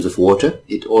in terms of water.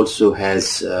 It also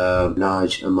has a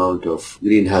large amount of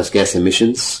greenhouse gas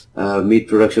emissions. Meat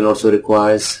production also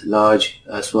requires large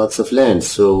swaths of land.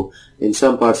 So in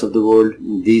some parts of the world,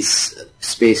 this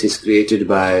space is created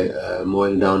by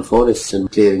mowing down forests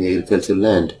and clearing agricultural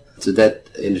land. So that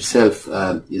in itself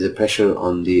is a pressure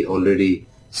on the already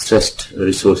stressed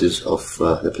resources of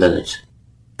the planet.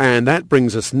 And that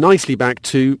brings us nicely back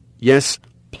to, yes,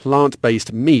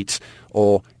 plant-based meat,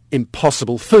 or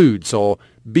Impossible Foods, or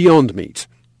Beyond Meat.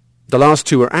 The last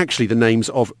two are actually the names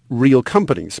of real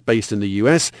companies based in the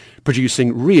US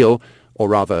producing real, or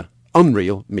rather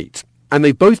unreal, meat. And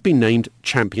they've both been named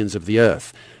Champions of the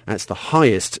Earth. That's the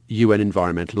highest UN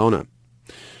environmental honour.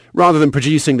 Rather than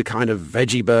producing the kind of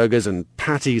veggie burgers and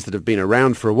patties that have been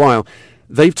around for a while,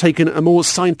 they've taken a more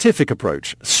scientific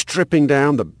approach, stripping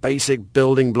down the basic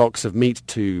building blocks of meat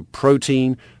to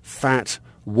protein, fat,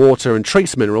 water and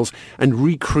trace minerals, and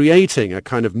recreating a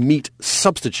kind of meat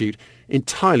substitute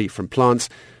entirely from plants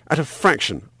at a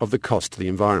fraction of the cost to the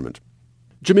environment.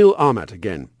 Jamil Ahmad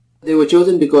again. They were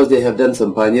chosen because they have done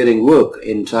some pioneering work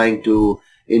in trying to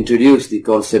introduce the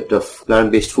concept of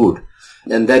plant-based food.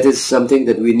 And that is something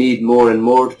that we need more and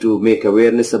more to make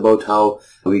awareness about how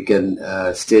we can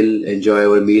still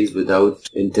enjoy our meals without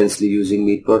intensely using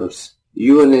meat products.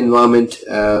 UN Environment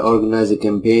organized a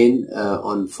campaign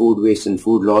on food waste and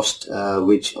food lost,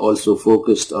 which also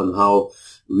focused on how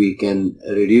we can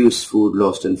reduce food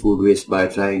lost and food waste by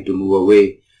trying to move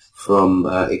away from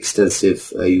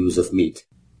extensive use of meat.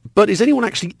 But is anyone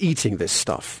actually eating this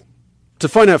stuff? To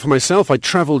find out for myself, I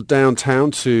travelled downtown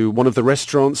to one of the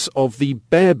restaurants of the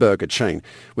Bear Burger chain,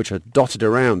 which are dotted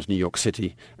around New York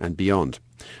City and beyond.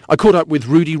 I caught up with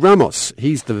Rudy Ramos.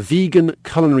 He's the vegan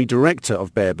culinary director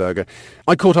of Bear Burger.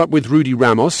 He's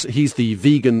the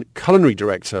vegan culinary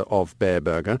director of Bear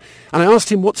Burger, and I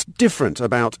asked him what's different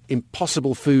about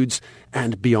Impossible Foods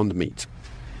and Beyond Meat.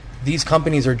 These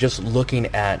companies are just looking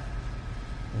at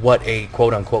what a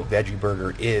quote-unquote veggie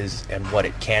burger is and what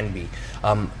it can be.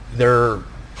 The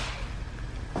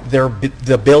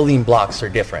building blocks are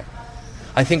different.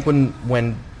 I think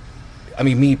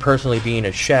me personally being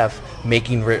a chef,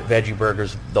 making veggie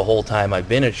burgers the whole time I've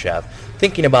been a chef,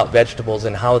 thinking about vegetables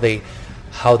and how they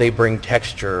bring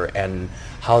texture and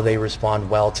how they respond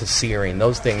well to searing,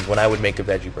 those things when I would make a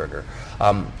veggie burger.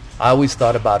 I always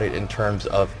thought about it in terms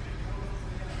of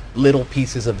little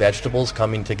pieces of vegetables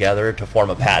coming together to form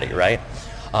a patty, right?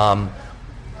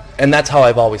 And that's how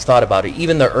I've always thought about it.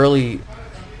 Even the early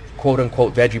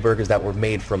quote-unquote veggie burgers that were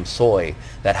made from soy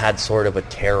that had sort of a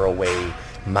tear-away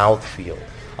mouthfeel,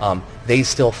 they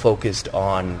still focused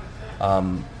on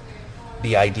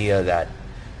the idea that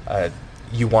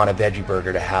you want a veggie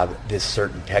burger to have this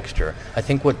certain texture. I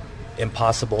think what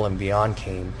Impossible and Beyond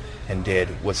came and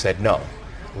did was said, no,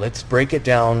 let's break it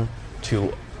down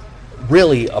to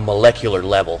really a molecular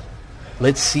level.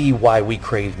 Let's see why we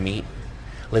crave meat.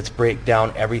 Let's break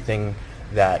down everything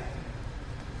that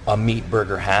a meat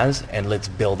burger has, and let's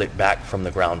build it back from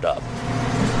the ground up.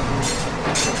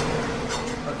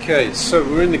 Okay, so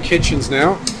we're in the kitchens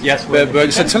now. Yes, we're in the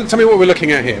kitchen. So tell me what we're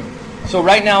looking at here. So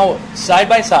right now, side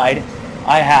by side,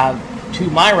 I have to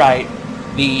my right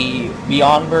the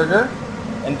Beyond Burger,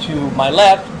 and to my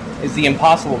left is the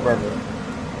Impossible Burger.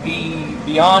 The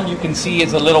Beyond, you can see,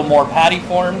 is a little more patty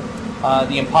form.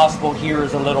 The Impossible here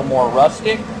is a little more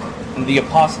rustic. And the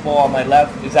Impossible on my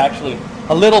left is actually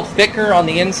a little thicker on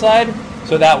the inside,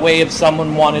 so that way if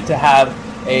someone wanted to have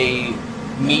a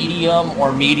medium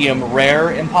or medium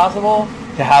rare Impossible,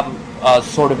 to have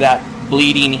sort of that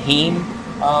bleeding heme,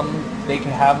 they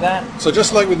can have that. So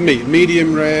just like with meat,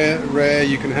 medium rare,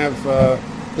 you can have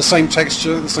the same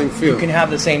texture, the same feel. You can have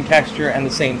the same texture and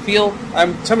the same feel.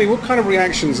 Tell me, what kind of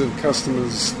reactions of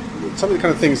customers, some of the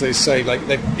kind of things they say, like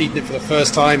they've eaten it for the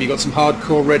first time, you got some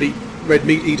hardcore red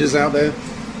meat eaters out there?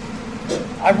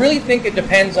 I really think it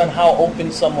depends on how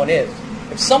open someone is.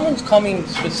 If someone's coming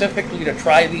specifically to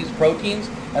try these proteins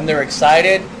and they're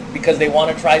excited because they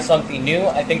want to try something new,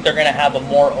 I think they're going to have a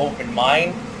more open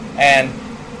mind, and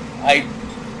I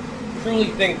truly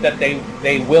think that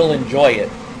they will enjoy it.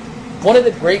 One of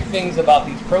the great things about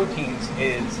these proteins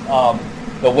is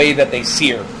the way that they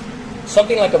sear.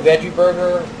 Something like a veggie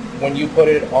burger, when you put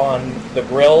it on the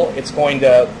grill, it's going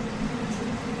to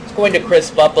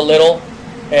crisp up a little,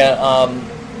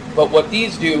 but what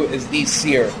these do is these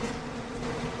sear.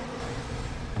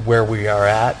 Where we are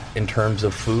at in terms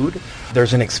of food,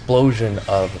 there's an explosion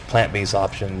of plant-based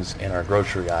options in our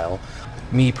grocery aisle.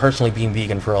 Me personally being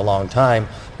vegan for a long time,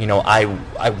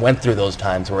 I went through those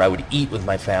times where I would eat with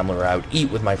my family or I would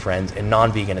eat with my friends in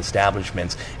non-vegan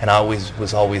establishments, and I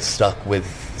was always stuck with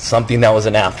something that was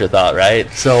an afterthought, right?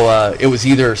 So it was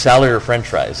either salad or French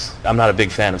fries. I'm not a big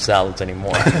fan of salads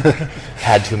anymore.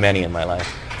 Had too many in my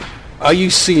life. Are you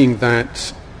seeing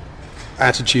that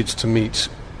attitudes to meat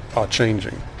are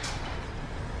changing?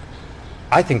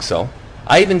 I think so.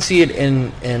 I even see it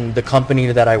in the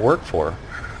company that I work for.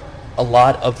 A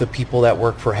lot of the people that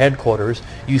work for headquarters,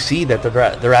 you see that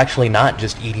they're actually not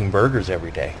just eating burgers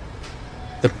every day.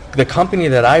 The company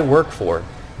that I work for,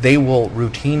 they will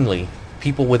routinely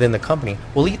people within the company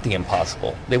will eat the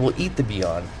Impossible. They will eat the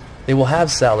Beyond. They will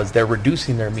have salads. They're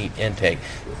reducing their meat intake.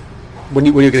 When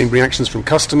you're getting reactions from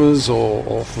customers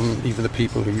or from even the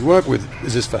people who you work with,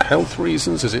 is this for health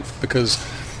reasons? Is it because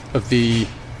of the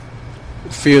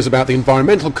fears about the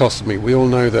environmental cost of meat? We all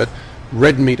know that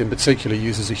red meat in particular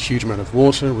uses a huge amount of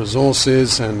water,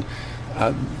 resources, and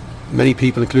many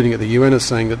people, including at the UN, are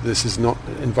saying that this is not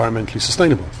environmentally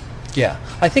sustainable. Yeah,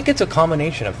 I think it's a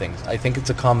combination of things. I think it's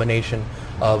a combination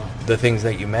of the things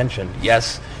that you mentioned.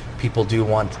 Yes,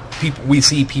 we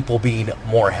see people being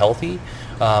more healthy,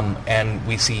 and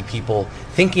we see people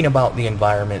thinking about the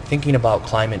environment, thinking about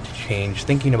climate change,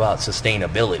 thinking about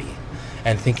sustainability,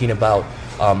 and thinking about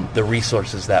the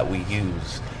resources that we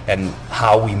use and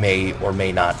how we may or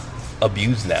may not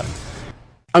abuse them.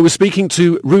 I was speaking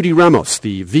to Rudy Ramos,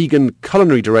 the vegan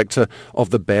culinary director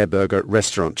of the Bear Burger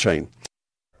restaurant chain.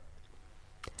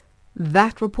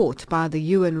 That report by the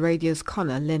UN Radio's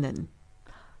Connor Lennon.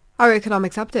 Our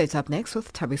economics updates up next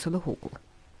with Tabiso Lohoko.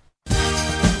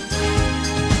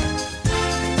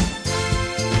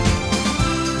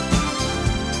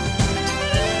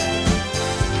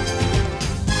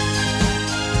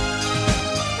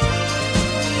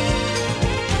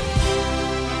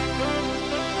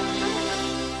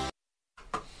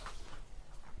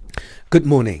 Good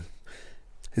morning.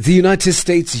 The United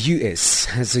States, US,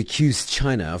 has accused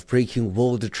China of breaking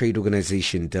World Trade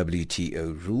Organization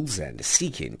WTO rules and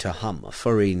seeking to harm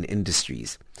foreign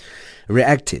industries.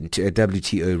 Reacting to a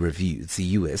WTO review, the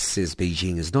US says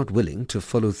Beijing is not willing to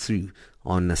follow through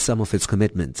on some of its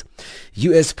commitments.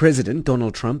 US President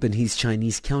Donald Trump and his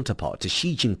Chinese counterpart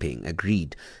Xi Jinping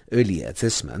agreed earlier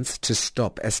this month to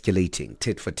stop escalating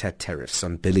tit-for-tat tariffs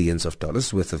on billions of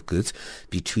dollars worth of goods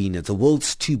between the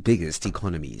world's two biggest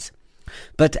economies.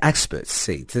 But experts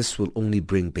say this will only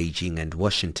bring Beijing and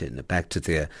Washington back to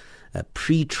their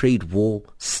pre-trade war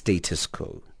status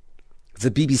quo.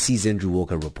 The BBC's Andrew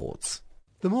Walker reports.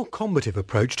 The more combative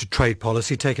approach to trade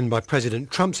policy taken by President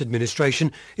Trump's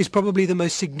administration is probably the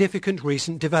most significant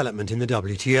recent development in the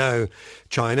WTO.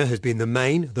 China has been the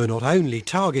main, though not only,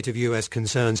 target of US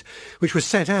concerns, which was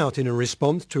set out in a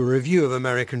response to a review of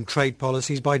American trade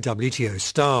policies by WTO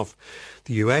staff.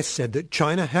 The US said that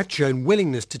China had shown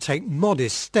willingness to take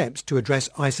modest steps to address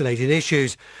isolated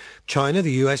issues. China,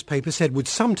 the US paper said, would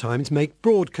sometimes make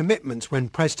broad commitments when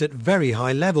pressed at very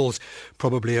high levels,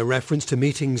 probably a reference to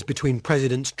meetings between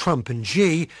Presidents Trump and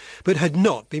Xi, but had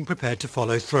not been prepared to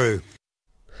follow through.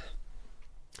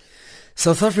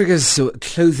 South Africa's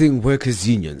clothing workers'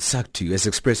 union, SACTU, has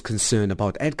expressed concern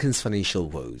about Adkins' financial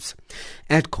woes.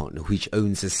 Adcon, which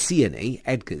owns a CNA,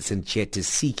 Adkins and Jet, is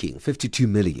seeking $52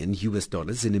 million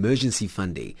in emergency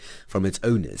funding from its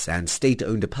owners and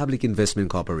state-owned Public Investment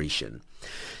Corporation.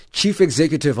 Chief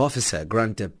Executive Officer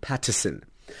Grant Patterson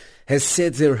has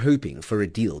said they're hoping for a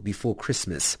deal before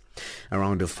Christmas.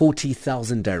 Around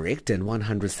 40,000 direct and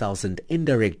 100,000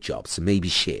 indirect jobs may be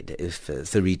shed if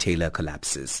the retailer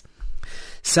collapses.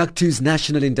 SACTU's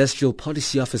National Industrial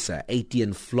Policy Officer,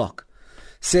 Etienne Flock,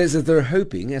 says that they're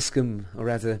hoping Adcon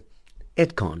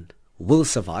will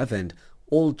survive and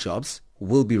all jobs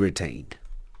will be retained.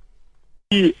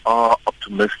 We are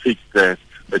optimistic that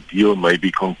a deal may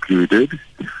be concluded.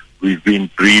 We've been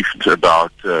briefed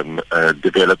about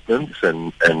developments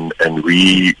and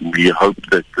we hope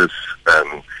that this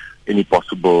any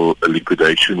possible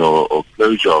liquidation or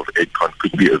closure of Adcon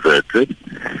could be averted.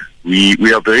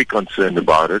 We are very concerned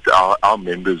about it. Our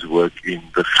members work in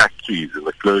the factories, in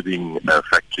the clothing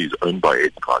factories owned by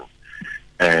Adcon.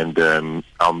 And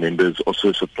our members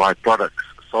also supply products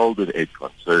sold in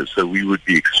Adcon. So we would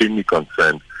be extremely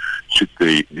concerned should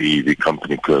the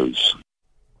company close.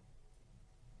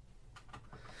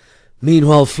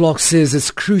 Meanwhile, Flock says it's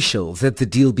crucial that the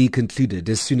deal be concluded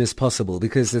as soon as possible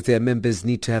because their members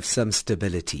need to have some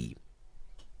stability.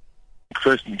 It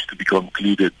first needs to be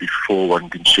concluded before one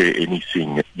can share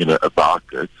anything, about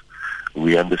it.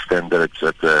 We understand that it's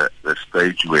at the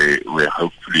stage where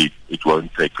hopefully it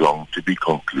won't take long to be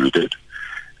concluded.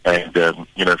 And,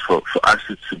 for us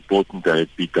it's important that it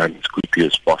be done as quickly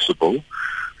as possible.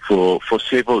 For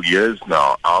several years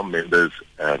now, our members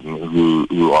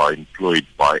who are employed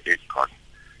by Adcon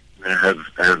have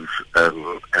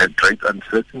had great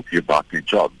uncertainty about their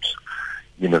jobs.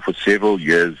 For several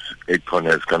years, Adcon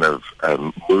has kind of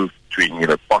moved between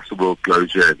possible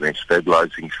closure and then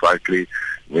stabilizing slightly,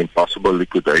 and then possible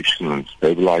liquidation and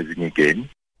stabilizing again.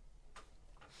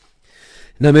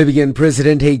 Namibian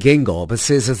President Hage Geingob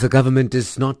says that the government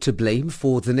is not to blame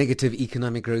for the negative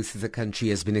economic growth the country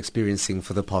has been experiencing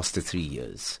for the past 3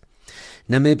 years.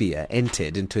 Namibia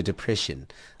entered into a depression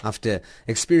after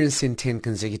experiencing 10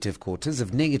 consecutive quarters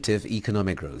of negative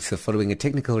economic growth following a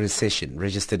technical recession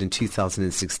registered in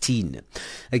 2016.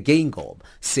 Geingob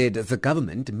said the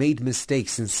government made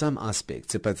mistakes in some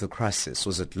aspects, but the crisis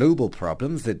was a global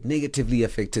problem that negatively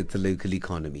affected the local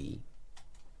economy.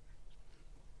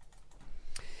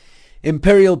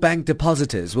 Imperial Bank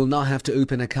depositors will now have to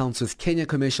open accounts with Kenya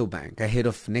Commercial Bank ahead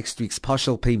of next week's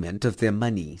partial payment of their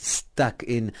money stuck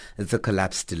in the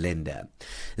collapsed lender.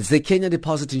 The Kenya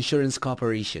Deposit Insurance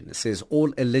Corporation says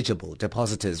all eligible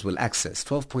depositors will access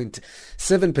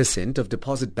 12.7% of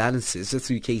deposit balances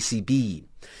through KCB.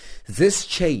 This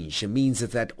change means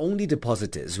that only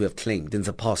depositors who have claimed in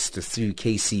the past through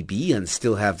KCB and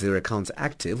still have their accounts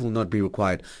active will not be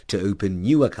required to open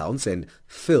new accounts and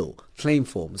fill claim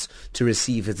forms to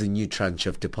receive the new tranche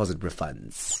of deposit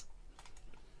refunds.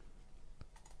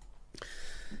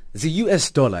 The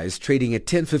US dollar is trading at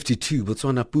 10.52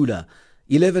 Botswana Pula,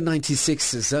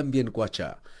 11.96 Zambian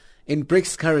Kwacha. In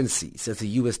BRICS currencies, the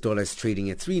US dollar is trading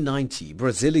at 3.90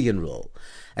 Brazilian real,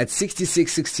 at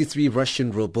 66.63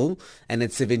 Russian ruble, and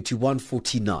at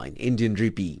 71.49 Indian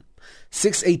rupee.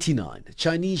 6.89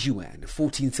 Chinese yuan,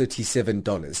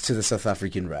 $14.37 to the South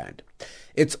African rand.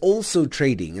 It's also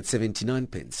trading at 79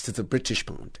 pence to the British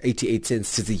pound, 88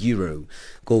 cents to the euro.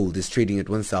 Gold is trading at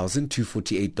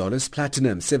 $1,248,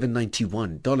 platinum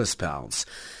 $791 per ounce.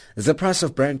 The price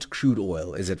of Brent crude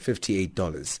oil is at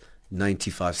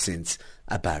 $58.95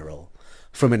 a barrel.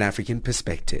 From an African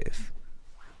perspective.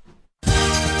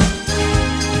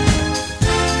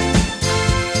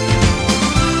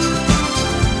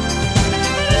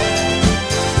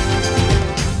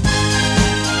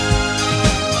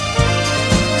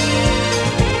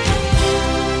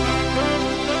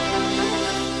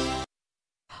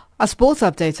 A sports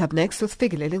update up next with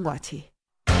Figile Lingwati.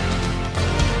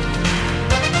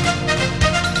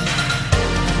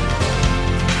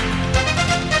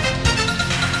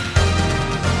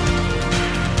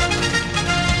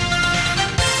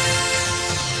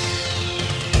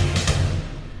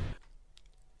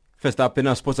 First up in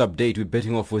our sports update, we're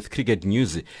betting off with cricket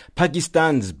news.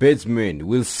 Pakistan's batsmen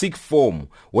will seek form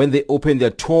when they open their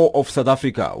tour of South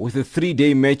Africa with a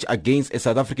 3-day match against a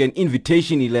South African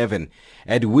Invitation 11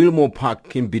 at Wilmore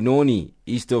Park in Benoni,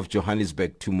 east of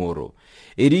Johannesburg tomorrow.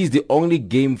 It is the only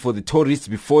game for the tourists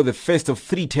before the first of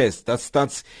 3 tests that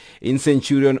starts in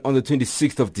Centurion on the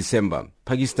 26th of December.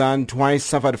 Pakistan twice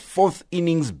suffered 4th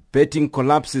innings batting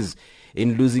collapses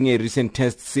in losing a recent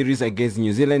test series against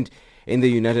New Zealand in the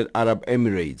United Arab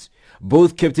Emirates.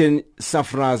 Both Captain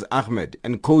Safraz Ahmed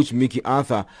and Coach Mickey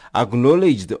Arthur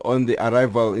acknowledged on the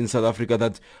arrival in South Africa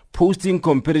that posting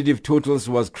competitive totals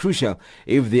was crucial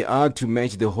if they are to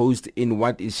match the host in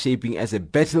what is shaping as a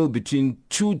battle between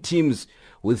two teams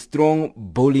with strong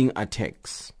bowling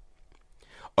attacks.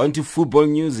 On to football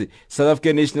news. South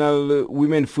African national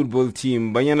women football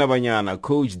team Banyana Banyana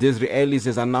coach Desiree Ellis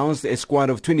has announced a squad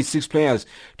of 26 players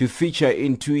to feature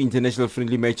in 2 international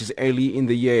friendly matches early in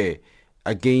the year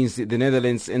against the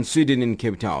Netherlands and Sweden in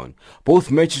Cape Town.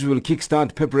 Both matches will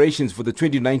kickstart preparations for the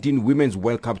 2019 Women's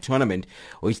World Cup tournament,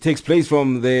 which takes place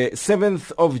from the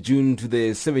 7th of June to the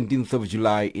 17th of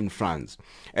July in France.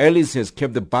 Ellis has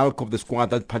kept the bulk of the squad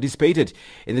that participated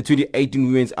in the 2018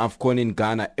 Women's AFCON in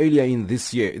Ghana earlier in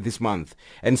this month,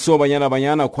 and so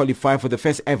Banyana qualify for the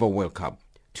first ever World Cup.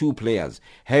 2 players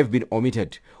have been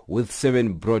omitted, with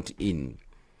 7 brought in.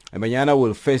 Banyana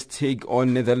will first take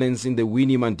on Netherlands in the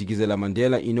Winnie Madikizela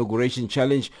Mandela Inauguration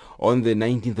Challenge on the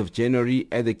 19th of January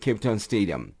at the Cape Town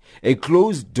Stadium. A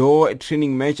closed-door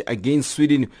training match against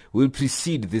Sweden will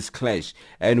precede this clash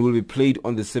and will be played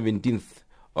on the 17th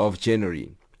of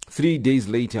January. 3 days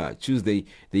later, Tuesday,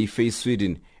 they face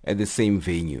Sweden at the same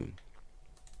venue.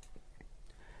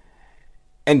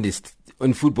 And this,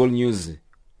 on football news,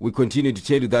 we continue to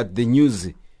tell you that the news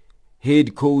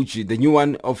head coach, the new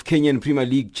one of Kenyan Premier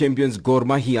League champions Gor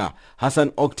Mahia,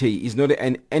 Hassan Oktay, is not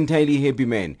an entirely happy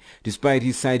man, despite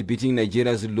his side beating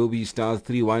Nigeria's Lobby Stars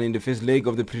 3-1 in the first leg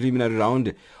of the preliminary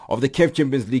round of the CAF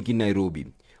Champions League in Nairobi.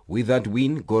 With that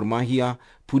win, Gor Mahia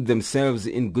put themselves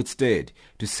in good stead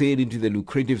to sail into the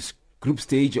lucrative group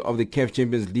stage of the CAF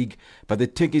Champions League, but the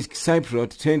Turkish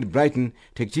Cypriot turned Brighton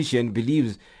tactician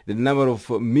believes the number of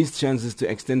missed chances to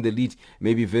extend the lead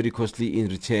may be very costly in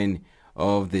return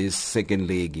of this second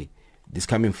leg this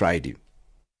coming Friday.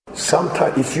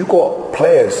 Sometimes if you got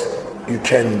players, you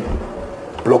can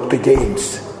block the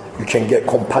games, you can get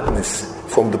compactness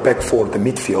from the back four, the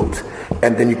midfield,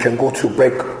 and then you can go to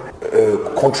break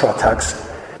counter-attacks,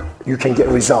 you can get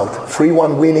result.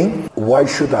 3-1 winning, why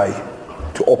should I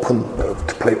to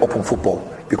play open football?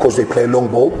 Because they play long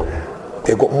ball,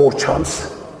 they got more chance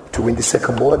to win the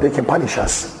second ball, they can punish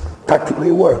us.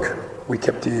 Tactically work. We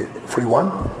kept the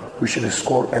 3-1. We should have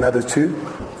scored another 2.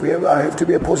 I have to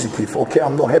be a positive. Okay,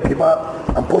 I'm not happy, but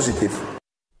I'm positive.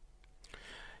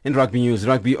 In rugby news,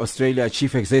 Rugby Australia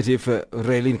Chief Executive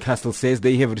Raelene Castle says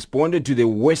they have responded to the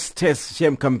worst test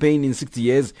shame campaign in 60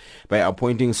 years by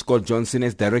appointing Scott Johnson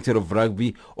as Director of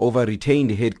Rugby over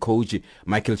retained head coach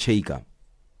Michael Cheika.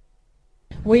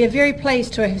 We are very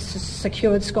pleased to have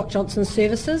secured Scott Johnson's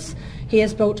services. He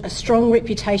has built a strong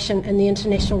reputation in the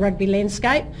international rugby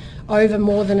landscape over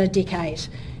more than a decade.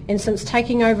 And since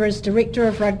taking over as Director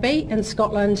of Rugby in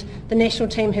Scotland, the national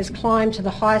team has climbed to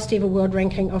the highest ever world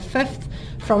ranking of 5th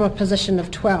from a position of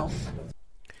 12th.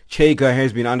 Cheika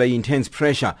has been under intense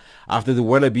pressure after the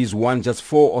Wallabies won just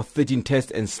 4 or 13 tests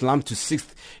and slumped to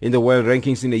 6th in the world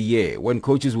rankings in a year when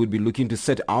coaches would be looking to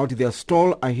set out their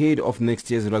stall ahead of next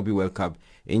year's Rugby World Cup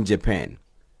in Japan.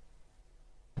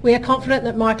 We are confident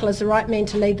that Michael is the right man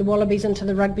to lead the Wallabies into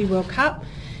the Rugby World Cup,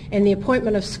 and the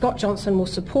appointment of Scott Johnson will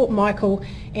support Michael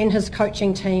and his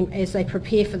coaching team as they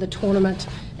prepare for the tournament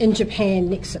in Japan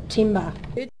next September.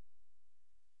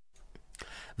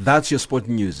 That's your sport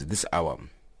news this hour.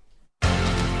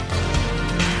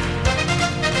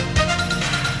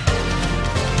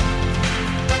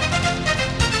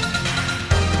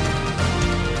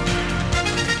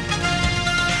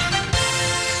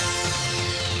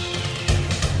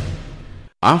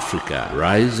 Africa,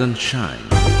 rise and shine.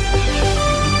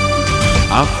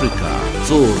 Africa,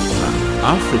 zorka.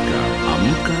 Africa,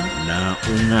 amka na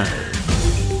ung'are.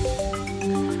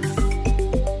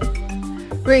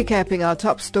 Recapping our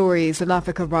top stories in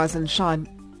Africa Rise and Shine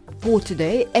for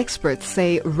today, experts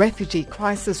say refugee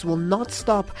crisis will not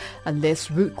stop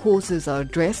unless root causes are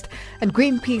addressed, and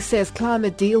Greenpeace says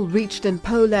climate deal reached in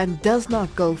Poland does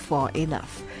not go far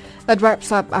enough. That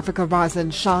wraps up Africa Rise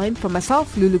and Shine. For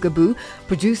myself, Lulu Gabu,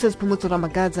 producers Pumuto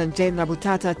Ramagadza and Jane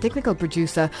Rabutata, technical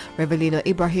producer Revelino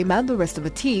Ibrahim, and the rest of the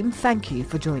team, thank you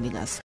for joining us.